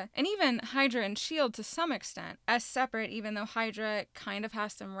Hydra, and even Hydra and S.H.I.E.L.D. to some extent, as separate, even though Hydra kind of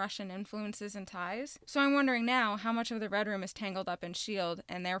has some Russian influences and ties. So I'm wondering now how much of the Red Room is tangled up in S.H.I.E.L.D.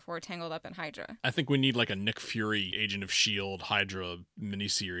 and therefore tangled up in Hydra. I think we need like a Nick Fury, Agent of S.H.I.E.L.D., Hydra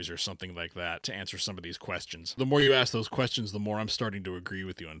miniseries or something like that to answer some of these questions. The more you ask those questions, the more I'm starting to agree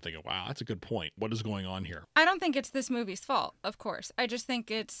with you and thinking, wow, that's a good point. What is going on here? I don't think it's this movie's fault, of course. I just think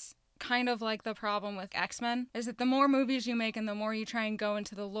it's kind of like the problem with X-Men, is that the more movies you make and the more you try and go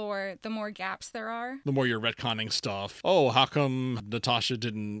into the lore, the more gaps there are. The more you're retconning stuff. Oh, how come Natasha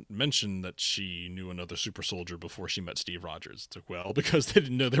didn't mention that she knew another super soldier before she met Steve Rogers? It's like, well, because they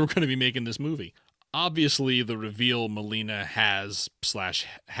didn't know they were going to be making this movie. Obviously, the reveal Melina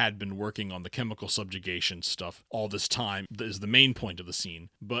had been working on the chemical subjugation stuff all this time is the main point of the scene.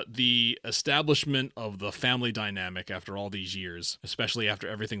 But the establishment of the family dynamic after all these years, especially after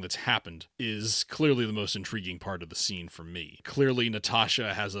everything that's happened, is clearly the most intriguing part of the scene for me. Clearly,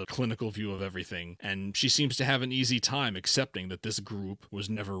 Natasha has a clinical view of everything, and she seems to have an easy time accepting that this group was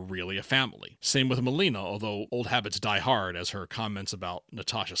never really a family. Same with Melina, although old habits die hard, as her comments about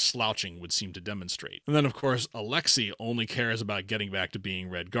Natasha slouching would seem to demonstrate. And then, of course, Alexei only cares about getting back to being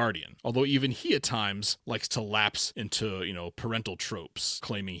Red Guardian. Although even he at times likes to lapse into, parental tropes,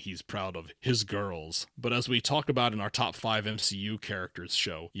 claiming he's proud of his girls. But as we talk about in our top 5 MCU characters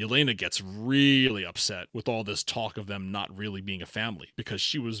show, Yelena gets really upset with all this talk of them not really being a family, because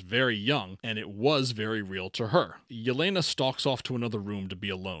she was very young and it was very real to her. Yelena stalks off to another room to be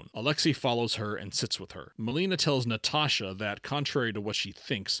alone. Alexei follows her and sits with her. Melina tells Natasha that, contrary to what she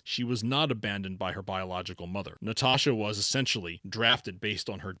thinks, she was not abandoned by her biological mother. Natasha was essentially drafted based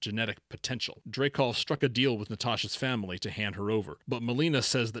on her genetic potential. Dreykov struck a deal with Natasha's family to hand her over, but Melina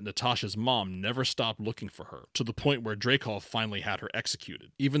says that Natasha's mom never stopped looking for her, to the point where Dreykov finally had her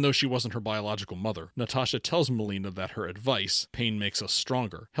executed. Even though she wasn't her biological mother, Natasha tells Melina that her advice, pain makes us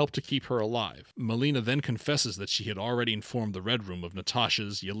stronger, helped to keep her alive. Melina then confesses that she had already informed the Red Room of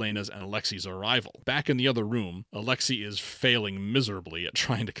Natasha's, Yelena's, and Alexei's arrival. Back in the other room, Alexei is failing miserably at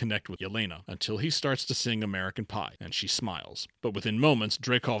trying to connect with Yelena, until he starts to sing American Pie, and she smiles. But within moments,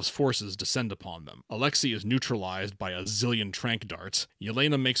 Dreykov's forces descend upon them. Alexei is neutralized by a zillion tranq darts.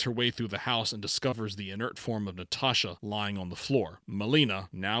 Yelena makes her way through the house and discovers the inert form of Natasha lying on the floor. Melina,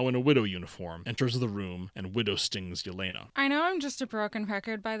 now in a widow uniform, enters the room, and widow stings Yelena. I know I'm just a broken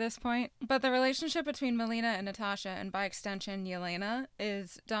record by this point, but the relationship between Melina and Natasha, and by extension Yelena,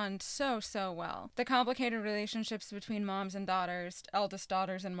 is done so well. The complicated relationships between moms and daughters, eldest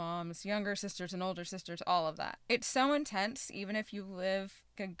daughters and moms, younger sisters and older sisters, all of that. It's so intense, even if you live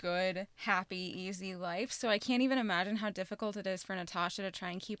a good, happy, easy life. So I can't even imagine how difficult it is for Natasha to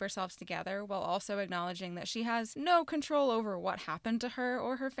try and keep herself together while also acknowledging that she has no control over what happened to her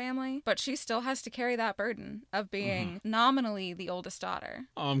or her family, but she still has to carry that burden of being nominally the oldest daughter.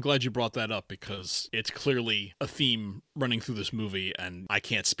 I'm glad you brought that up because it's clearly a theme running through this movie, and I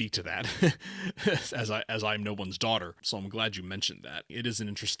can't speak to that as I'm no one's daughter. So I'm glad you mentioned that. It is an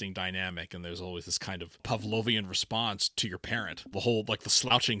interesting dynamic, and there's always this kind of Pavlovian response to your parent. The whole, like, the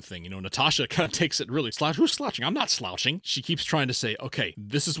slouching thing. Natasha kind of takes it really, who's slouching? I'm not slouching. She keeps trying to say, okay,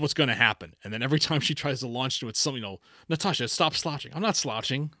 this is what's going to happen. And then every time she tries to launch to it, something, Natasha, stop slouching. I'm not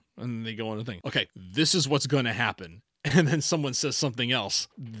slouching. And they go on the thing. Okay, this is what's going to happen. And then someone says something else.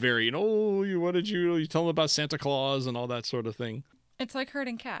 Very, what did you tell them about Santa Claus and all that sort of thing. It's like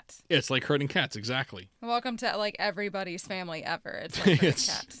herding cats. It's like herding cats, exactly. Welcome to, like, everybody's family ever. It's like herding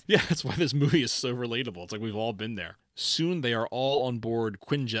cats. Yeah, that's why this movie is so relatable. It's like we've all been there. Soon they are all on board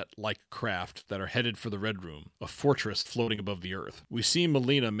Quinjet-like craft that are headed for the Red Room, a fortress floating above the earth. We see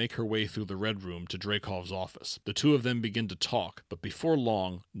Melina make her way through the Red Room to Dreykov's office. The two of them begin to talk, but before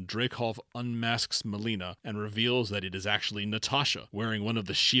long, Dreykov unmasks Melina and reveals that it is actually Natasha, wearing one of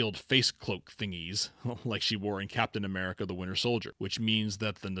the S.H.I.E.L.D. face cloak thingies, like she wore in Captain America the Winter Soldier, which means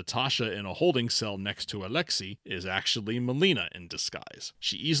that the Natasha in a holding cell next to Alexei is actually Melina in disguise.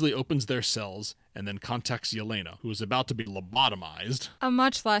 She easily opens their cells and then contacts Yelena, who is about to be lobotomized. A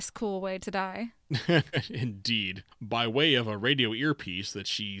much less cool way to die. Indeed, by way of a radio earpiece that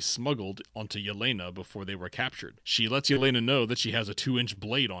she smuggled onto Yelena before they were captured. She lets Yelena know that she has a 2-inch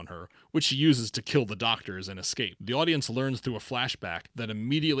blade on her, which she uses to kill the doctors and escape. The audience learns through a flashback that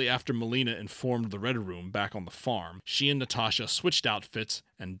immediately after Melina informed the Red Room back on the farm, she and Natasha switched outfits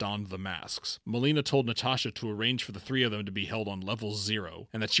and donned the masks. Melina told Natasha to arrange for the three of them to be held on level 0,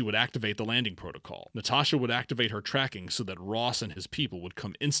 and that she would activate the landing protocol. Natasha would activate her tracking so that Ross and his people would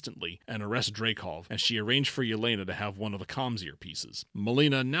come instantly and arrest Dreykov, and she arranged for Yelena to have one of the comms earpieces.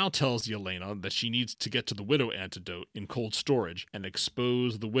 Melina now tells Yelena that she needs to get to the Widow antidote in cold storage and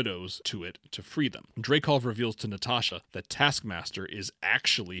expose the Widows to it to free them. Dreykov reveals to Natasha that Taskmaster is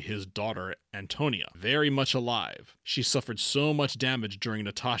actually his daughter Antonia, very much alive. She suffered so much damage during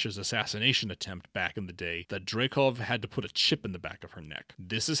Natasha's assassination attempt back in the day that Dreykov had to put a chip in the back of her neck.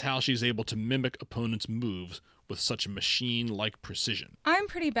 This is how she's able to mimic opponents' moves with such machine-like precision. I'm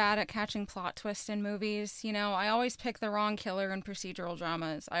pretty bad at catching plot twists in movies. I always pick the wrong killer in procedural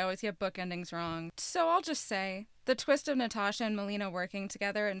dramas. I always get book endings wrong. So I'll just say, the twist of Natasha and Melina working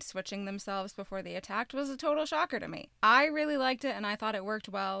together and switching themselves before they attacked was a total shocker to me. I really liked it and I thought it worked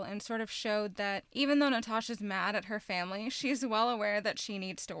well and sort of showed that even though Natasha's mad at her family, she's well aware that she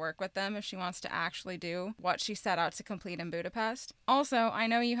needs to work with them if she wants to actually do what she set out to complete in Budapest. Also, I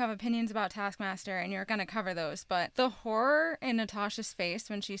know you have opinions about Taskmaster and you're gonna cover those, but the horror in Natasha's face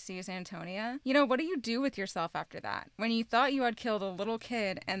when she sees Antonia, what do you do with yourself after that? When you thought you had killed a little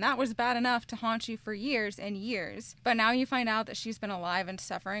kid and that was bad enough to haunt you for years and years, but now you find out that she's been alive and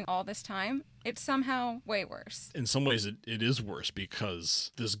suffering all this time, it's somehow way worse. In some ways, it is worse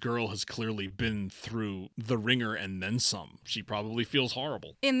because this girl has clearly been through the ringer and then some. She probably feels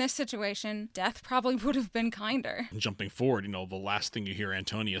horrible. In this situation, death probably would have been kinder. Jumping forward, the last thing you hear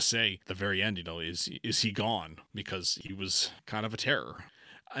Antonia say at the very end, is he gone? Because he was kind of a terror.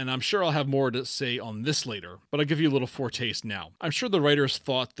 And I'm sure I'll have more to say on this later, but I'll give you a little foretaste now. I'm sure the writers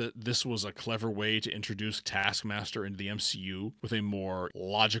thought that this was a clever way to introduce Taskmaster into the MCU with a more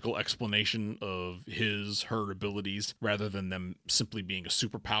logical explanation of her abilities, rather than them simply being a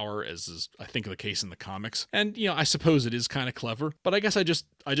superpower, as is, I think, the case in the comics. And, I suppose it is kind of clever, but I guess I just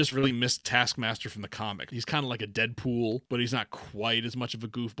really missed Taskmaster from the comic. He's kind of like a Deadpool, but he's not quite as much of a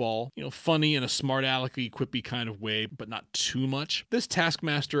goofball. Funny in a smart alecky, quippy kind of way, but not too much. This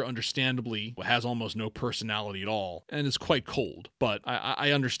Taskmaster understandably has almost no personality at all and is quite cold, but I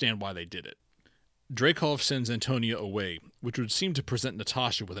understand why they did it. Dreykov sends Antonia away, which would seem to present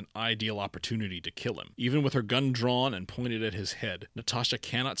Natasha with an ideal opportunity to kill him. Even with her gun drawn and pointed at his head, Natasha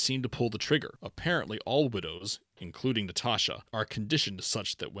cannot seem to pull the trigger. Apparently, all widows, including Natasha, are conditioned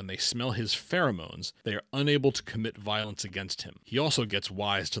such that when they smell his pheromones, they are unable to commit violence against him. He also gets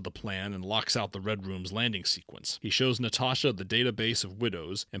wise to the plan and locks out the Red Room's landing sequence. He shows Natasha the database of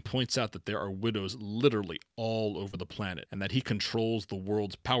widows and points out that there are widows literally all over the planet, and that he controls the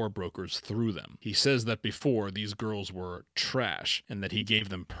world's power brokers through them. He says that before, these girls were trash, and that he gave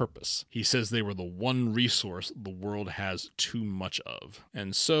them purpose. He says they were the one resource the world has too much of.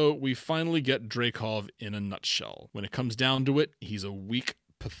 And so we finally get Dreykov in a nutshell. When it comes down to it, he's a weak,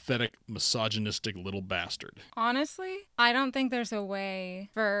 pathetic, misogynistic little bastard. Honestly, I don't think there's a way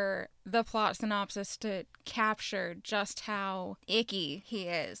for the plot synopsis to capture just how icky he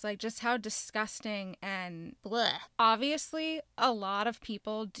is. Like, just how disgusting and bleh. Obviously, a lot of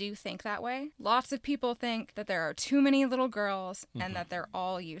people do think that way. Lots of people think that there are too many little girls and that they're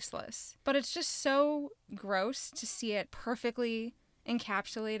all useless. But it's just so gross to see it perfectly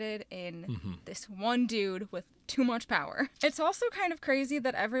encapsulated in this one dude with too much power. It's also kind of crazy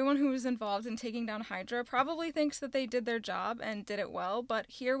that everyone who was involved in taking down Hydra probably thinks that they did their job and did it well, but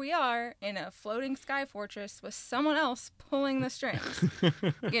here we are in a floating sky fortress with someone else pulling the strings.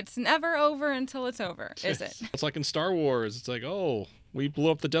 It's never over until it's over, is it? It's like in Star Wars. It's like, oh, we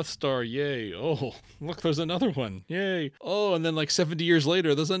blew up the Death Star, yay. Oh, look, there's another one, yay. Oh, and then like 70 years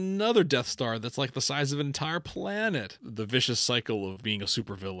later, there's another Death Star that's like the size of an entire planet. The vicious cycle of being a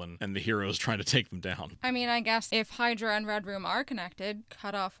supervillain and the heroes trying to take them down. I mean, I guess if Hydra and Red Room are connected,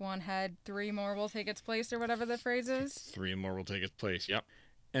 cut off one head, 3 more will take its place, or whatever the phrase is. 3 more will take its place, yep.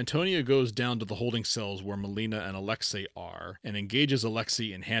 Antonia goes down to the holding cells where Melina and Alexei are and engages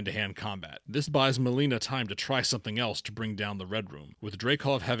Alexei in hand-to-hand combat. This buys Melina time to try something else to bring down the Red Room. With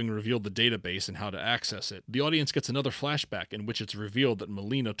Dreykov having revealed the database and how to access it, the audience gets another flashback in which it's revealed that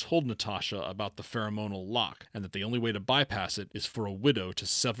Melina told Natasha about the pheromonal lock and that the only way to bypass it is for a widow to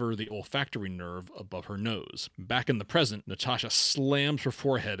sever the olfactory nerve above her nose. Back in the present, Natasha slams her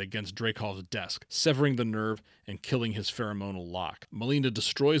forehead against Dreykov's desk, severing the nerve and killing his pheromonal lock. Melina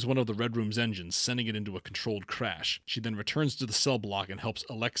destroys one of the Red Room's engines, sending it into a controlled crash. She then returns to the cell block and helps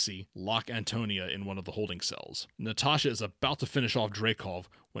Alexei lock Antonia in one of the holding cells. Natasha is about to finish off Dreykov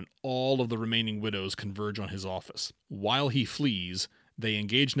when all of the remaining widows converge on his office. While he flees, they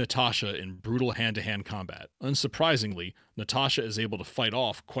engage Natasha in brutal hand-to-hand combat. Unsurprisingly, Natasha is able to fight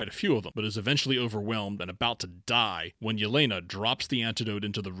off quite a few of them, but is eventually overwhelmed and about to die when Yelena drops the antidote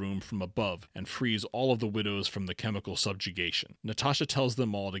into the room from above and frees all of the widows from the chemical subjugation. Natasha tells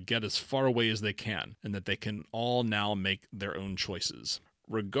them all to get as far away as they can, and that they can all now make their own choices.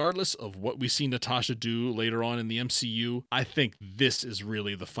 Regardless of what we see Natasha do later on in the MCU, I think this is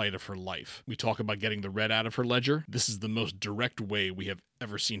really the fight of her life. We talk about getting the red out of her ledger. This is the most direct way we have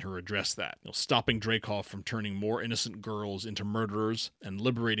ever seen her address that. Stopping Dreykov from turning more innocent girls into murderers and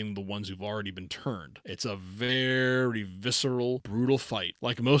liberating the ones who've already been turned. It's a very visceral, brutal fight,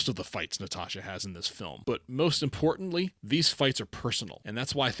 like most of the fights Natasha has in this film. But most importantly, these fights are personal, and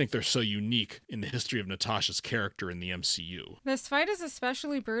that's why I think they're so unique in the history of Natasha's character in the MCU. This fight is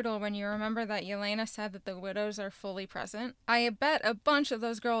especially brutal when you remember that Yelena said that the widows are fully present. I bet a bunch of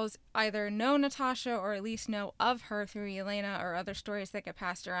those girls either know Natasha or at least know of her through Yelena or other stories that get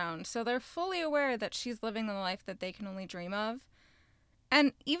passed around, so they're fully aware that she's living the life that they can only dream of.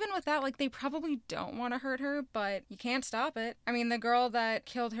 And even with that, like, they probably don't want to hurt her, but you can't stop it. I mean, the girl that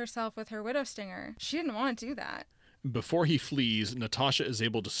killed herself with her widow stinger, she didn't want to do that. Before he flees, Natasha is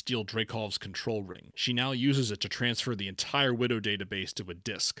able to steal Dreykov's control ring. She now uses it to transfer the entire Widow database to a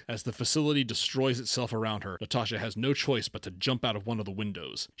disk. As the facility destroys itself around her, Natasha has no choice but to jump out of one of the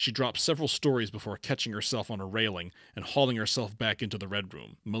windows. She drops several stories before catching herself on a railing and hauling herself back into the Red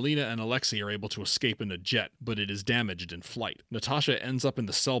Room. Melina and Alexei are able to escape in a jet, but it is damaged in flight. Natasha ends up in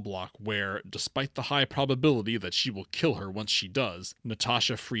the cell block where, despite the high probability that she will kill her once she does,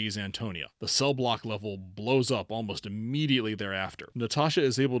 Natasha frees Antonia. The cell block level blows up almost immediately thereafter. Natasha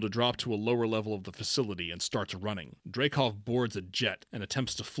is able to drop to a lower level of the facility and starts running. Dreykov boards a jet and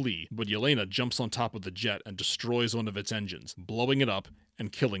attempts to flee, but Yelena jumps on top of the jet and destroys one of its engines, blowing it up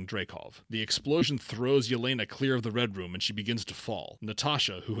and killing Dreykov. The explosion throws Yelena clear of the Red Room and she begins to fall.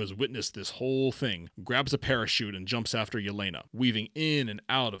 Natasha, who has witnessed this whole thing, grabs a parachute and jumps after Yelena. Weaving in and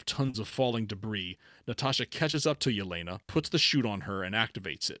out of tons of falling debris, Natasha catches up to Yelena, puts the chute on her, and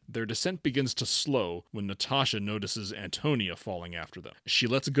activates it. Their descent begins to slow when Natasha notices Antonia falling after them. She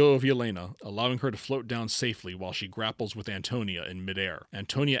lets go of Yelena, allowing her to float down safely while she grapples with Antonia in midair.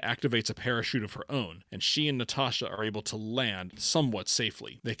 Antonia activates a parachute of her own, and she and Natasha are able to land somewhat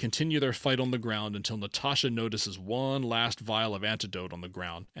safely. They continue their fight on the ground until Natasha notices one last vial of antidote on the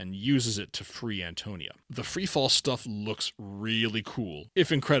ground and uses it to free Antonia. The freefall stuff looks really cool,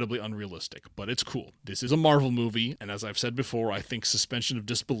 if incredibly unrealistic, but it's cool. This is a Marvel movie, and as I've said before, I think suspension of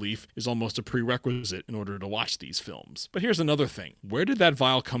disbelief is almost a prerequisite in order to watch these films. But here's another thing. Where did that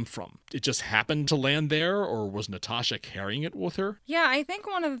vial come from? It just happened to land there, or was Natasha carrying it with her? Yeah, I think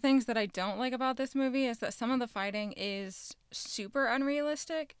one of the things that I don't like about this movie is that some of the fighting is super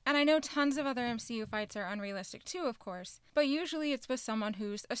unrealistic. And I know tons of other MCU fights are unrealistic too, of course, but usually it's with someone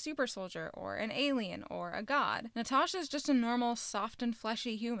who's a super soldier or an alien or a god. Natasha's just a normal, soft and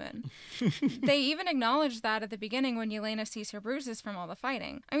fleshy human. They even acknowledge that at the beginning when Yelena sees her bruises from all the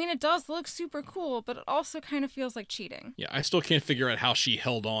fighting. I mean, it does look super cool, but it also kind of feels like cheating. Yeah, I still can't figure out how she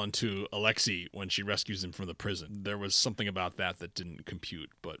held on to Alexei when she rescues him from the prison. There was something about that didn't compute,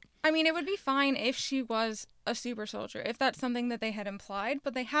 but... I mean, it would be fine if she was a super soldier, if that's something that they had implied,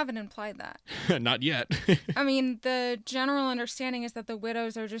 but they haven't implied that. Not yet. I mean, the general understanding is that the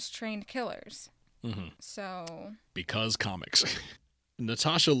widows are just trained killers. Mm-hmm. So... Because comics.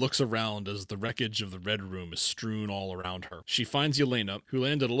 Natasha looks around as the wreckage of the Red Room is strewn all around her. She finds Yelena, who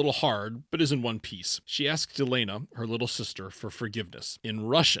landed a little hard, but is in one piece. She asks Yelena, her little sister, for forgiveness, in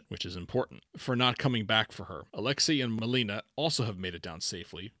Russian, which is important, for not coming back for her. Alexei and Melina also have made it down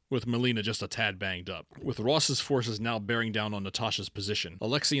safely, with Melina just a tad banged up. With Ross's forces now bearing down on Natasha's position,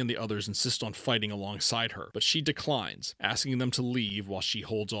 Alexei and the others insist on fighting alongside her, but she declines, asking them to leave while she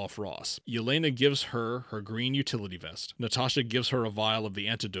holds off Ross. Yelena gives her green utility vest. Natasha gives her a vial of the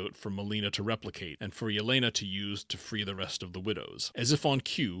antidote for Melina to replicate, and for Yelena to use to free the rest of the widows. As if on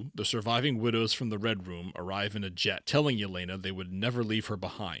cue, the surviving widows from the Red Room arrive in a jet, telling Yelena they would never leave her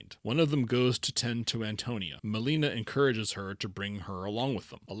behind. One of them goes to tend to Antonia. Melina encourages her to bring her along with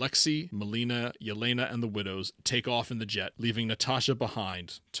them. Alexei, Melina, Yelena, and the widows take off in the jet, leaving Natasha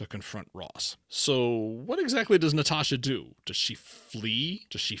behind to confront Ross. So, what exactly does Natasha do? Does she flee?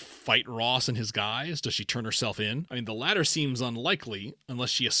 Does she fight Ross and his guys? Does she turn herself in? I mean, the latter seems unlikely, unless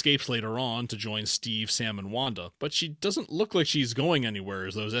she escapes later on to join Steve, Sam, and Wanda, but she doesn't look like she's going anywhere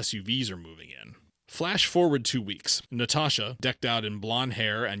as those SUVs are moving in. Flash forward 2 weeks. Natasha, decked out in blonde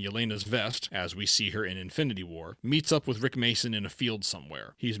hair and Yelena's vest, as we see her in Infinity War, meets up with Rick Mason in a field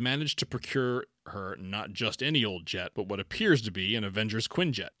somewhere. He's managed to procure her not just any old jet, but what appears to be an Avengers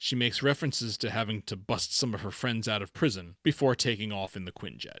Quinjet. She makes references to having to bust some of her friends out of prison before taking off in the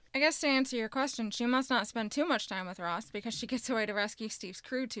Quinjet. I guess to answer your question, she must not spend too much time with Ross because she gets away to rescue Steve's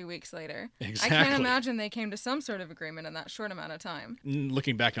crew 2 weeks later. Exactly. I can't imagine they came to some sort of agreement in that short amount of time.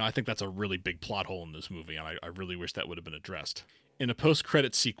 Looking back now, I think that's a really big plot hole in this movie, and I really wish that would have been addressed. In a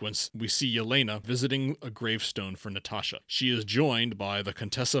post-credit sequence, we see Yelena visiting a gravestone for Natasha. She is joined by the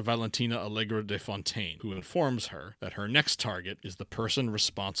Contessa Valentina Allegra de Fontaine, who informs her that her next target is the person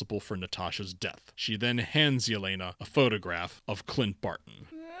responsible for Natasha's death. She then hands Yelena a photograph of Clint Barton.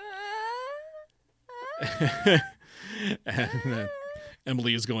 And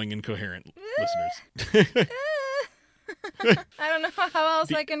Emily is going incoherent, listeners. I don't know how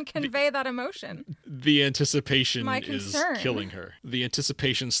else I can convey that emotion. The anticipation My is concern. killing her. The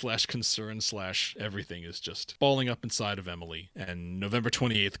anticipation / concern / everything is just balling up inside of Emily. And November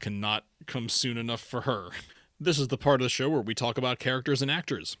 28th cannot come soon enough for her. This is the part of the show where we talk about characters and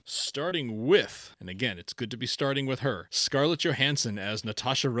actors. Starting with, and again, it's good to be starting with her, Scarlett Johansson as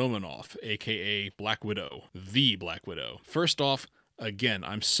Natasha Romanoff, aka Black Widow, the Black Widow. First off, again,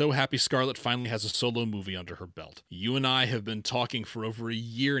 I'm so happy Scarlett finally has a solo movie under her belt. You and I have been talking for over a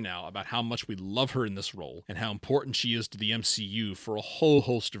year now about how much we love her in this role and how important she is to the MCU for a whole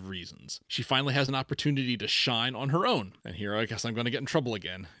host of reasons. She finally has an opportunity to shine on her own. And here I guess I'm going to get in trouble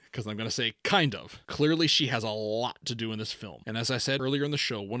again, because I'm going to say kind of. Clearly, she has a lot to do in this film. And as I said earlier in the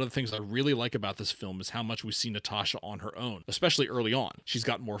show, one of the things I really like about this film is how much we see Natasha on her own, especially early on. She's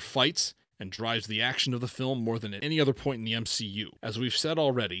got more fights and drives the action of the film more than at any other point in the MCU. As we've said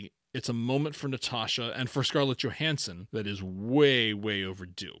already, it's a moment for Natasha and for Scarlett Johansson that is way, way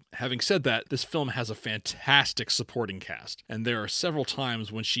overdue. Having said that, this film has a fantastic supporting cast, and there are several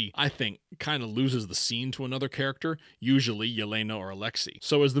times when she, I think, kind of loses the scene to another character, usually Yelena or Alexei.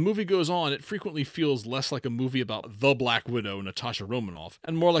 So as the movie goes on, it frequently feels less like a movie about the Black Widow, Natasha Romanoff,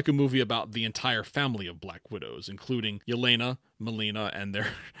 and more like a movie about the entire family of Black Widows, including Yelena, Melina, and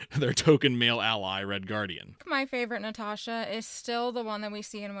their token male ally, Red Guardian. My favorite Natasha is still the one that we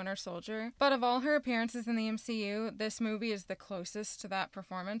see in Winter Soldier, but of all her appearances in the MCU, this movie is the closest to that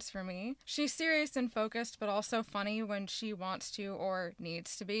performance for me. She's serious and focused, but also funny when she wants to or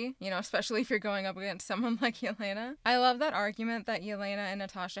needs to be, especially if you're going up against someone like Yelena. I love that argument that Yelena and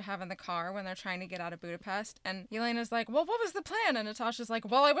Natasha have in the car when they're trying to get out of Budapest, and Yelena's like, well, what was the plan? And Natasha's like,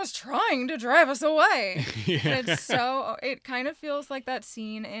 well, I was trying to drive us away. Yeah. And it kind of feels like that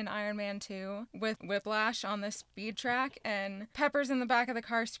scene in Iron Man 2 with Whiplash on the speed track, and Pepper's in the back of the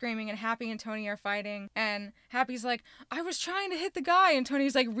car screaming, and Happy and Tony are fighting, and Happy's like, I was trying to hit the guy, and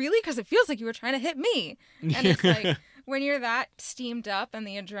Tony's like, really? Because it feels like you were trying to hit me. And it's like, when you're that steamed up and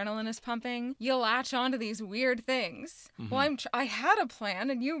the adrenaline is pumping, you latch onto these weird things. Mm-hmm. Well, I had a plan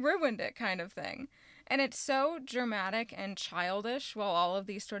and you ruined it, kind of thing. And it's so dramatic and childish while all of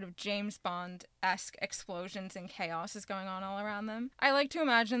these sort of James Bond-esque explosions and chaos is going on all around them. I like to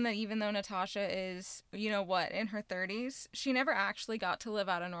imagine that even though Natasha is, in her 30s, she never actually got to live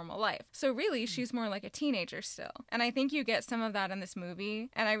out a normal life. So really, she's more like a teenager still. And I think you get some of that in this movie,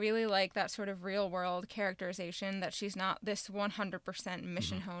 and I really like that sort of real-world characterization that she's not this 100%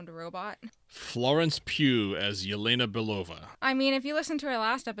 mission-honed robot. Florence Pugh as Yelena Belova. I mean, if you listen to our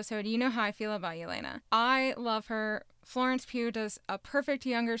last episode, you know how I feel about Yelena. I love her. Florence Pugh does a perfect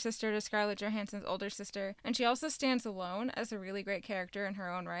younger sister to Scarlett Johansson's older sister, and she also stands alone as a really great character in her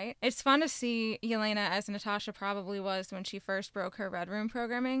own right. It's fun to see Yelena as Natasha probably was when she first broke her Red Room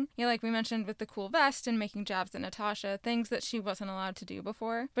programming. Like we mentioned with the cool vest and making jabs at Natasha, things that she wasn't allowed to do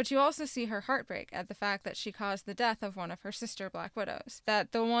before. But you also see her heartbreak at the fact that she caused the death of one of her sister Black Widows.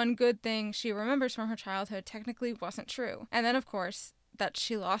 That the one good thing she remembers from her childhood technically wasn't true. And then, of course, that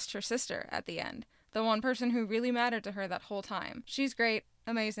she lost her sister at the end. The one person who really mattered to her that whole time. She's great,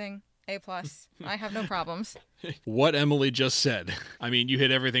 amazing, A+. I have no problems. What Emily just said. I mean, you hit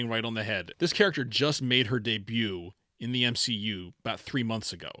everything right on the head. This character just made her debut in the MCU about 3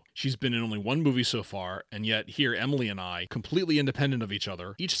 months ago. She's been in only one movie so far, and yet here Emily and I, completely independent of each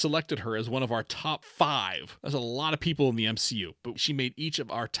other, each selected her as one of our top 5. That's a lot of people in the MCU, but she made each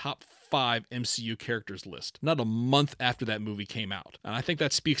of our top 5 MCU characters list, not a month after that movie came out. And I think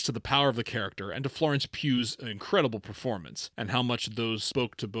that speaks to the power of the character and to Florence Pugh's incredible performance and how much those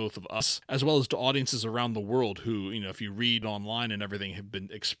spoke to both of us, as well as to audiences around the world who, if you read online and everything, have been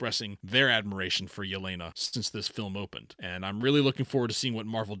expressing their admiration for Yelena since this film opened. And I'm really looking forward to seeing what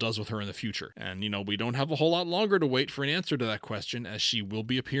Marvel does with her in the future. And, we don't have a whole lot longer to wait for an answer to that question, as she will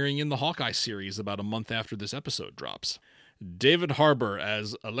be appearing in the Hawkeye series about a month after this episode drops. David Harbour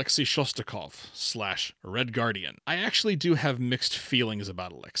as Alexei Shostakov / Red Guardian. I actually do have mixed feelings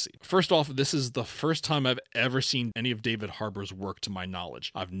about Alexei. First off, this is the first time I've ever seen any of David Harbour's work to my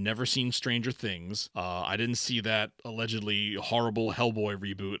knowledge. I've never seen Stranger Things. I didn't see that allegedly horrible Hellboy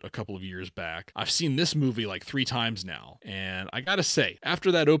reboot a couple of years back. I've seen this movie like 3 times now, and I gotta say,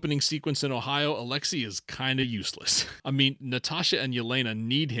 after that opening sequence in Ohio, Alexei is kinda useless. I mean, Natasha and Yelena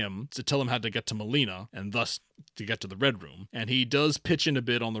need him to tell him how to get to Melina, and thus to get to the Red Room, and he does pitch in a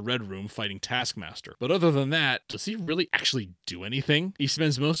bit on the Red Room fighting Taskmaster. But other than that, does he really actually do anything? He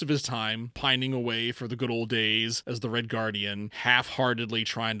spends most of his time pining away for the good old days as the Red Guardian, half-heartedly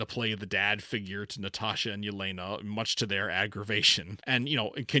trying to play the dad figure to Natasha and Yelena, much to their aggravation. And,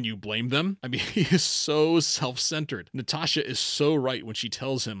 can you blame them? I mean, he is so self-centered. Natasha is so right when she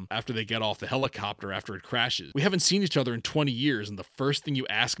tells him after they get off the helicopter after it crashes, "We haven't seen each other in 20 years, and the first thing you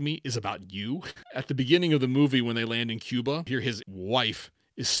ask me is about you?" At the beginning of the movie, when they land in Cuba, here his wife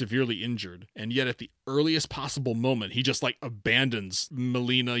is severely injured, and yet at the earliest possible moment, he just abandons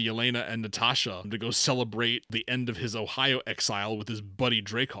Melina, Yelena, and Natasha to go celebrate the end of his Ohio exile with his buddy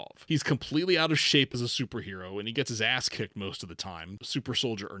Dreykov. He's completely out of shape as a superhero, and he gets his ass kicked most of the time, super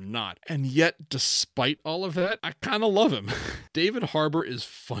soldier or not. And yet, despite all of that, I kind of love him. David Harbour is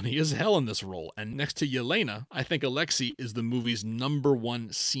funny as hell in this role, and next to Yelena, I think Alexei is the movie's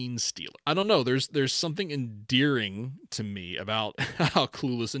 #1 scene stealer. I don't know, there's something endearing to me about how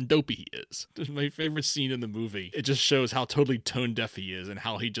clueless and dopey he is. My favorite scene in the movie, it just shows how totally tone deaf he is and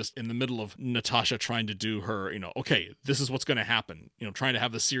how he just, in the middle of Natasha trying to do her, okay, this is what's going to happen, trying to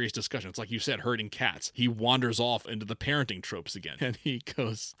have the serious discussion. It's like you said, herding cats. He wanders off into the parenting tropes again. And he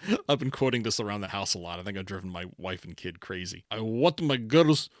goes, I've been quoting this around the house a lot. I think I've driven my wife and kid crazy. "I want my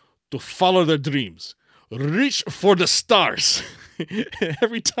girls to follow their dreams. Reach for the stars."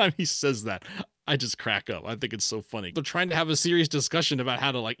 Every time he says that, I just crack up. I think it's so funny. They're trying to have a serious discussion about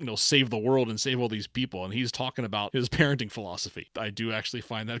how to, save the world and save all these people, and he's talking about his parenting philosophy. I do actually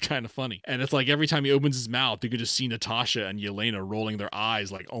find that kind of funny. And it's like every time he opens his mouth, you can just see Natasha and Yelena rolling their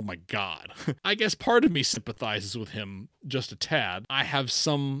eyes like, oh my God. I guess part of me sympathizes with him just a tad. I have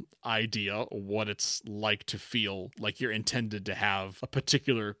some idea what it's like to feel like you're intended to have a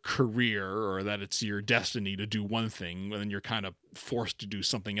particular career, or that it's your destiny to do one thing, and then you're kind of forced to do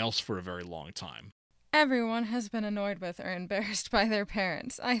something else for a very long time. Everyone has been annoyed with or embarrassed by their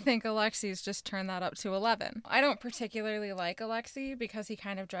parents. I think Alexei's just turned that up to 11. I don't particularly like Alexei because he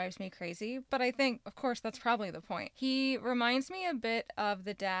kind of drives me crazy, but I think, of course, that's probably the point. He reminds me a bit of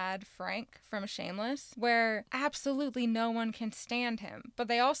the dad, Frank, from Shameless, where absolutely no one can stand him, but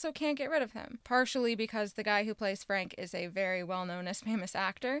they also can't get rid of him. Partially because the guy who plays Frank is a very well-known and famous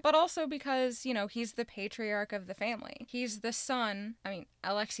actor, but also because, he's the patriarch of the family. He's the son,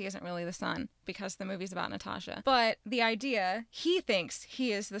 Alexei isn't really the son because the movie's about Natasha. But the idea, he thinks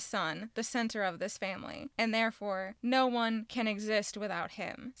he is the son, the center of this family, and therefore no one can exist without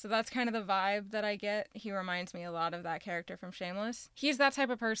him. So that's kind of the vibe that I get. He reminds me a lot of that character from Shameless. He's that type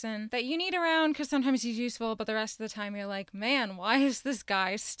of person that you need around because sometimes he's useful, but the rest of the time you're like, man, why is this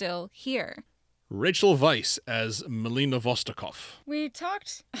guy still here? Rachel Weisz as Melina Vostokov. We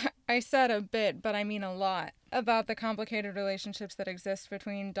talked, I said a bit, but I mean a lot, about the complicated relationships that exist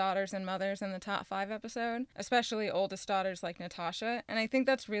between daughters and mothers in the top 5 episode, especially oldest daughters like Natasha, and I think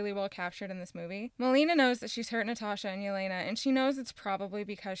that's really well captured in this movie. Melina knows that she's hurt Natasha and Yelena, and she knows it's probably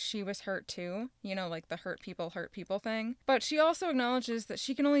because she was hurt too, you know, like the hurt people thing, but she also acknowledges that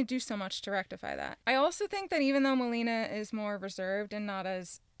she can only do so much to rectify that. I also think that even though Melina is more reserved and not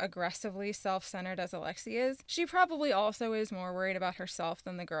as aggressively self-centered as Alexei is, she probably also is more worried about herself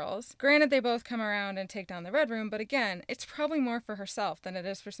than the girls. Granted, they both come around and take down the Red Room, but again, it's probably more for herself than it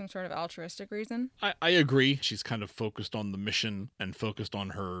is for some sort of altruistic reason. I agree. She's kind of focused on the mission and focused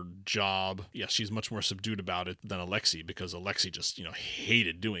on her job. Yes, she's much more subdued about it than Alexei, because Alexei just,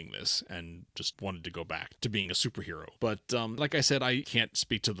 hated doing this and just wanted to go back to being a superhero. But like I said, I can't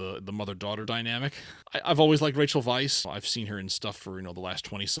speak to the mother-daughter dynamic. I've always liked Rachel Weisz. I've seen her in stuff for, the last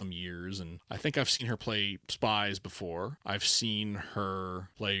 20 some years, and I think I've seen her play spies before. I've seen her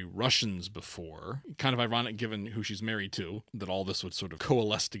play Russians before. Kind of ironic given who she's married to, that all this would sort of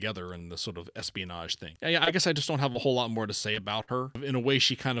coalesce together in this sort of espionage thing. I guess I just don't have a whole lot more to say about her. In a way,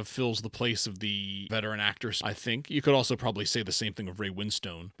 she kind of fills the place of the veteran actress, I think. You could also probably say the same thing of Ray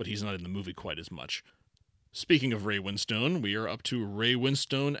Winstone, but he's not in the movie quite as much. Speaking of Ray Winstone, we are up to Ray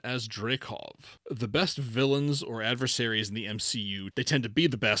Winstone as Dreykov. The best villains or adversaries in the MCU, they tend to be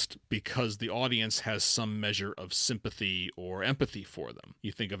the best because the audience has some measure of sympathy or empathy for them.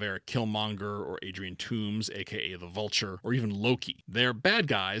 You think of Eric Killmonger or Adrian Toomes, aka the Vulture, or even Loki. They're bad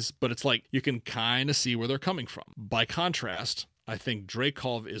guys, but it's like you can kind of see where they're coming from. By contrast, I think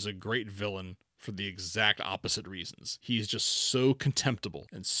Dreykov is a great villain for the exact opposite reasons. He's just so contemptible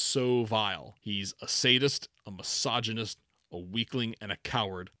and so vile. He's a sadist, a misogynist, a weakling, and a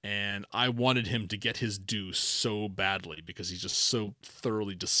coward, and I wanted him to get his due so badly because he's just so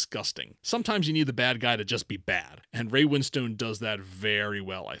thoroughly disgusting. Sometimes you need the bad guy to just be bad, and Ray Winstone does that very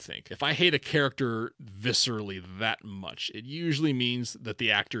well, I think. If I hate a character viscerally that much, it usually means that the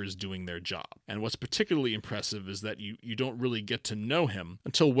actor is doing their job. And what's particularly impressive is that you don't really get to know him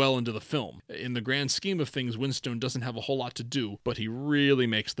until well into the film. In the grand scheme of things, Winstone doesn't have a whole lot to do, but he really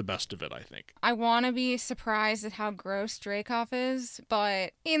makes the best of it, I think. I want to be surprised at how gross Dreykov is,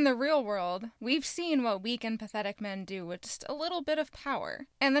 but in the real world, we've seen what weak and pathetic men do with just a little bit of power.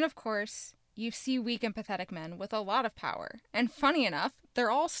 And then, of course, you see weak and pathetic men with a lot of power. And funny enough, they're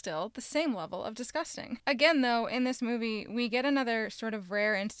all still the same level of disgusting. Again, though, in this movie, we get another sort of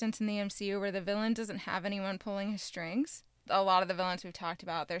rare instance in the MCU where the villain doesn't have anyone pulling his strings. A lot of the villains we've talked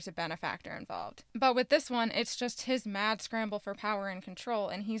about, there's a benefactor involved. But with this one, it's just his mad scramble for power and control,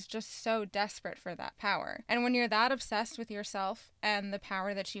 and he's just so desperate for that power. And when you're that obsessed with yourself and the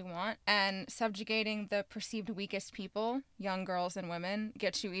power that you want, and subjugating the perceived weakest people, young girls and women,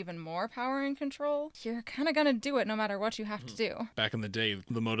 gets you even more power and control, you're kind of gonna do it no matter what you have to do. Back in the day,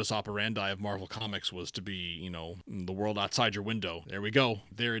 the modus operandi of Marvel Comics was to be, the world outside your window. There we go.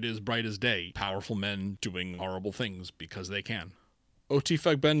 There it is, bright as day. Powerful men doing horrible things because they can. Oti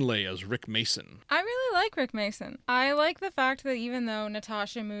Fagbenle as Rick Mason. I really like Rick Mason. I like the fact that even though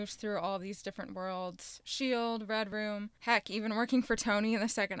Natasha moves through all these different worlds, S.H.I.E.L.D., Red Room, heck, even working for Tony in the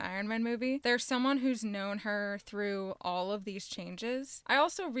second Iron Man movie, there's someone who's known her through all of these changes. I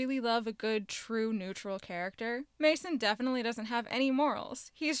also really love a good, true, neutral character. Mason definitely doesn't have any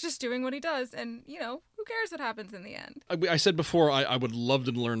morals. He's just doing what he does, and, who cares what happens in the end? I said before, I would love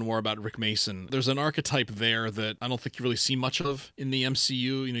to learn more about Rick Mason. There's an archetype there that I don't think you really see much of in the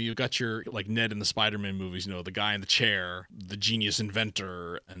MCU. You've got your, like Ned in the Spider-Man movies, the guy in the chair, the genius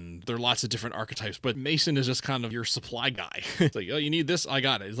inventor, and there are lots of different archetypes, but Mason is just kind of your supply guy. It's like, oh, you need this? I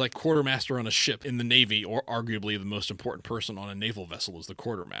got it. It's like quartermaster on a ship in the Navy, or arguably the most important person on a naval vessel is the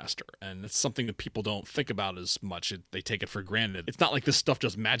quartermaster, and it's something that people don't think about as much. They take it for granted. It's not like this stuff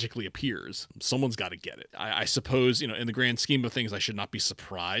just magically appears. Someone's got to get it. I suppose, in the grand scheme of things, I should not be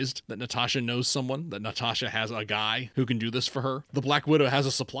surprised that Natasha knows someone, that Natasha has a guy who can do this for her. The Black Widow has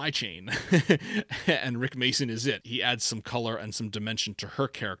a supply chain, and Rick Mason is it. He adds some color and some dimension to her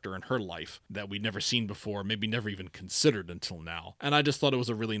character and her life that we'd never seen before, maybe never even considered until now. And I just thought it was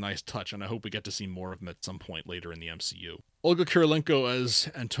a really nice touch, and I hope we get to see more of him at some point later in the MCU. Olga Kurylenko as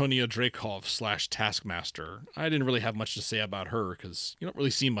Antonia Dreykov / Taskmaster. I didn't really have much to say about her because you don't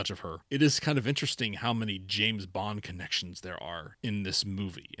really see much of her. It is kind of interesting how many James Bond connections there are in this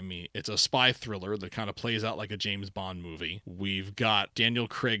movie. I mean, it's a spy thriller that kind of plays out like a James Bond movie. We've got Daniel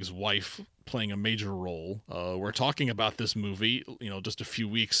Craig's wife playing a major role. We're talking about this movie, just a few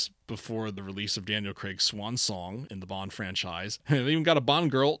weeks before the release of Daniel Craig's swan song in the Bond franchise. And they even got a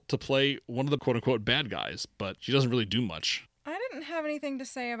Bond girl to play one of the quote-unquote bad guys, but she doesn't really do much. I didn't have anything to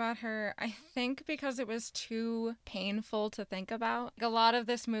say about her, I think because it was too painful to think about. A lot of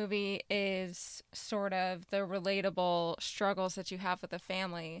this movie is sort of the relatable struggles that you have with a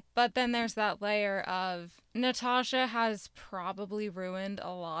family. But then there's that layer of Natasha has probably ruined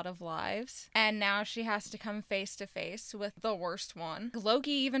a lot of lives, and now she has to come face to face with the worst one.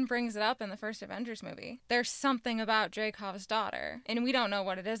 Loki even brings it up in the first Avengers movie. There's something about Dreykov's daughter, and we don't know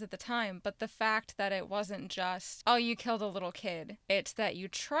what it is at the time, but the fact that it wasn't just, oh, you killed a little kid. It's that you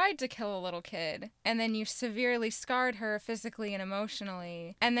tried to kill a little kid, and then you severely scarred her physically and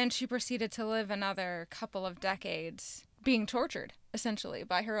emotionally, and then she proceeded to live another couple of decades being tortured, essentially,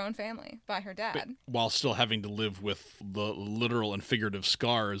 by her own family, by her dad. While still having to live with the literal and figurative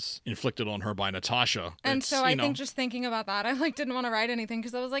scars inflicted on her by Natasha. And so I think just thinking about that, I didn't want to write anything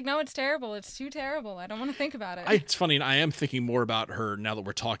because I was like, no, it's terrible. It's too terrible. I don't want to think about it. It's funny, and I am thinking more about her now that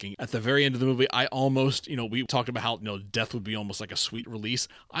we're talking. At the very end of the movie, I almost, we talked about how, death would be almost like a sweet release.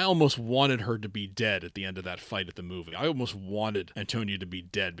 I almost wanted her to be dead at the end of that fight at the movie. I almost wanted Antonia to be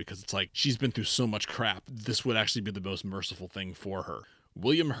dead because it's like, she's been through so much crap. This would actually be the most merciful thing for her.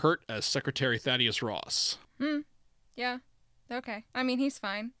 William Hurt as Secretary Thaddeus Ross. Yeah. Okay. I mean, he's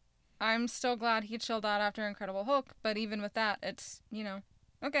fine. I'm still glad he chilled out after Incredible Hulk, but even with that, it's,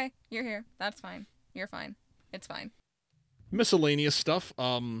 okay, you're here. That's fine. You're fine. It's fine. Miscellaneous stuff.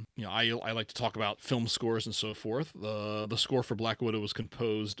 I like to talk about film scores and so forth. The score for Black Widow was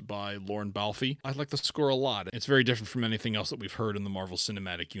composed by Lauren Balfe. I like the score a lot. It's very different from anything else that we've heard in the Marvel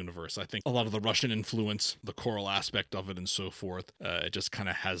Cinematic Universe. I think a lot of the Russian influence, the choral aspect of it and so forth, it just kind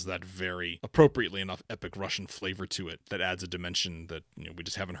of has that very appropriately enough epic Russian flavor to it that adds a dimension that we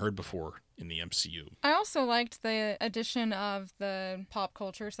just haven't heard before in the MCU. I also liked the addition of the pop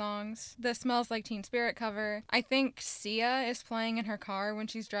culture songs. The Smells Like Teen Spirit cover. I think Sia is playing in her car when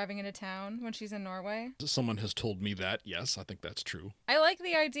she's driving into town when she's in Norway. Someone has told me that. Yes, I think that's true. I like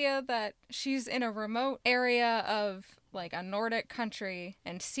the idea that she's in a remote area of a Nordic country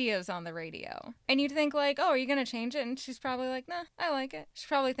and Sia's on the radio. And you'd think oh, are you going to change it? And she's probably like, nah, I like it. She's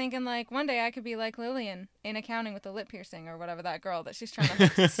probably thinking one day I could be like Lillian in Accounting with the Lip Piercing or whatever that girl that she's trying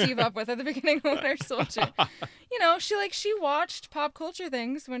to Steve up with at the beginning of Winter Soldier. She watched pop culture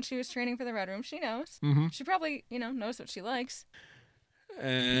things when she was training for the Red Room. She knows. Mm-hmm. She probably, knows what she likes.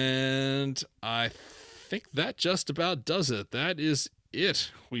 And I think that just about does it. That is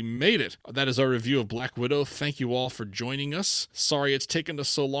it. We made it. That is our review of Black Widow. Thank you all for joining us. Sorry it's taken us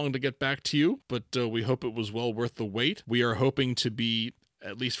so long to get back to you, but we hope it was well worth the wait. We are hoping to be,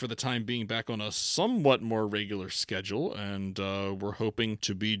 at least for the time being, back on a somewhat more regular schedule, and we're hoping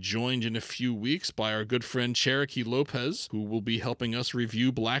to be joined in a few weeks by our good friend Cherokee Lopez, who will be helping us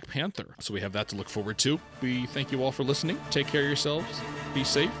review Black Panther. So we have that to look forward to. We thank you all for listening. Take care of yourselves, be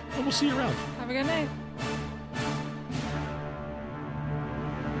safe, and we'll see you around. Have a good night.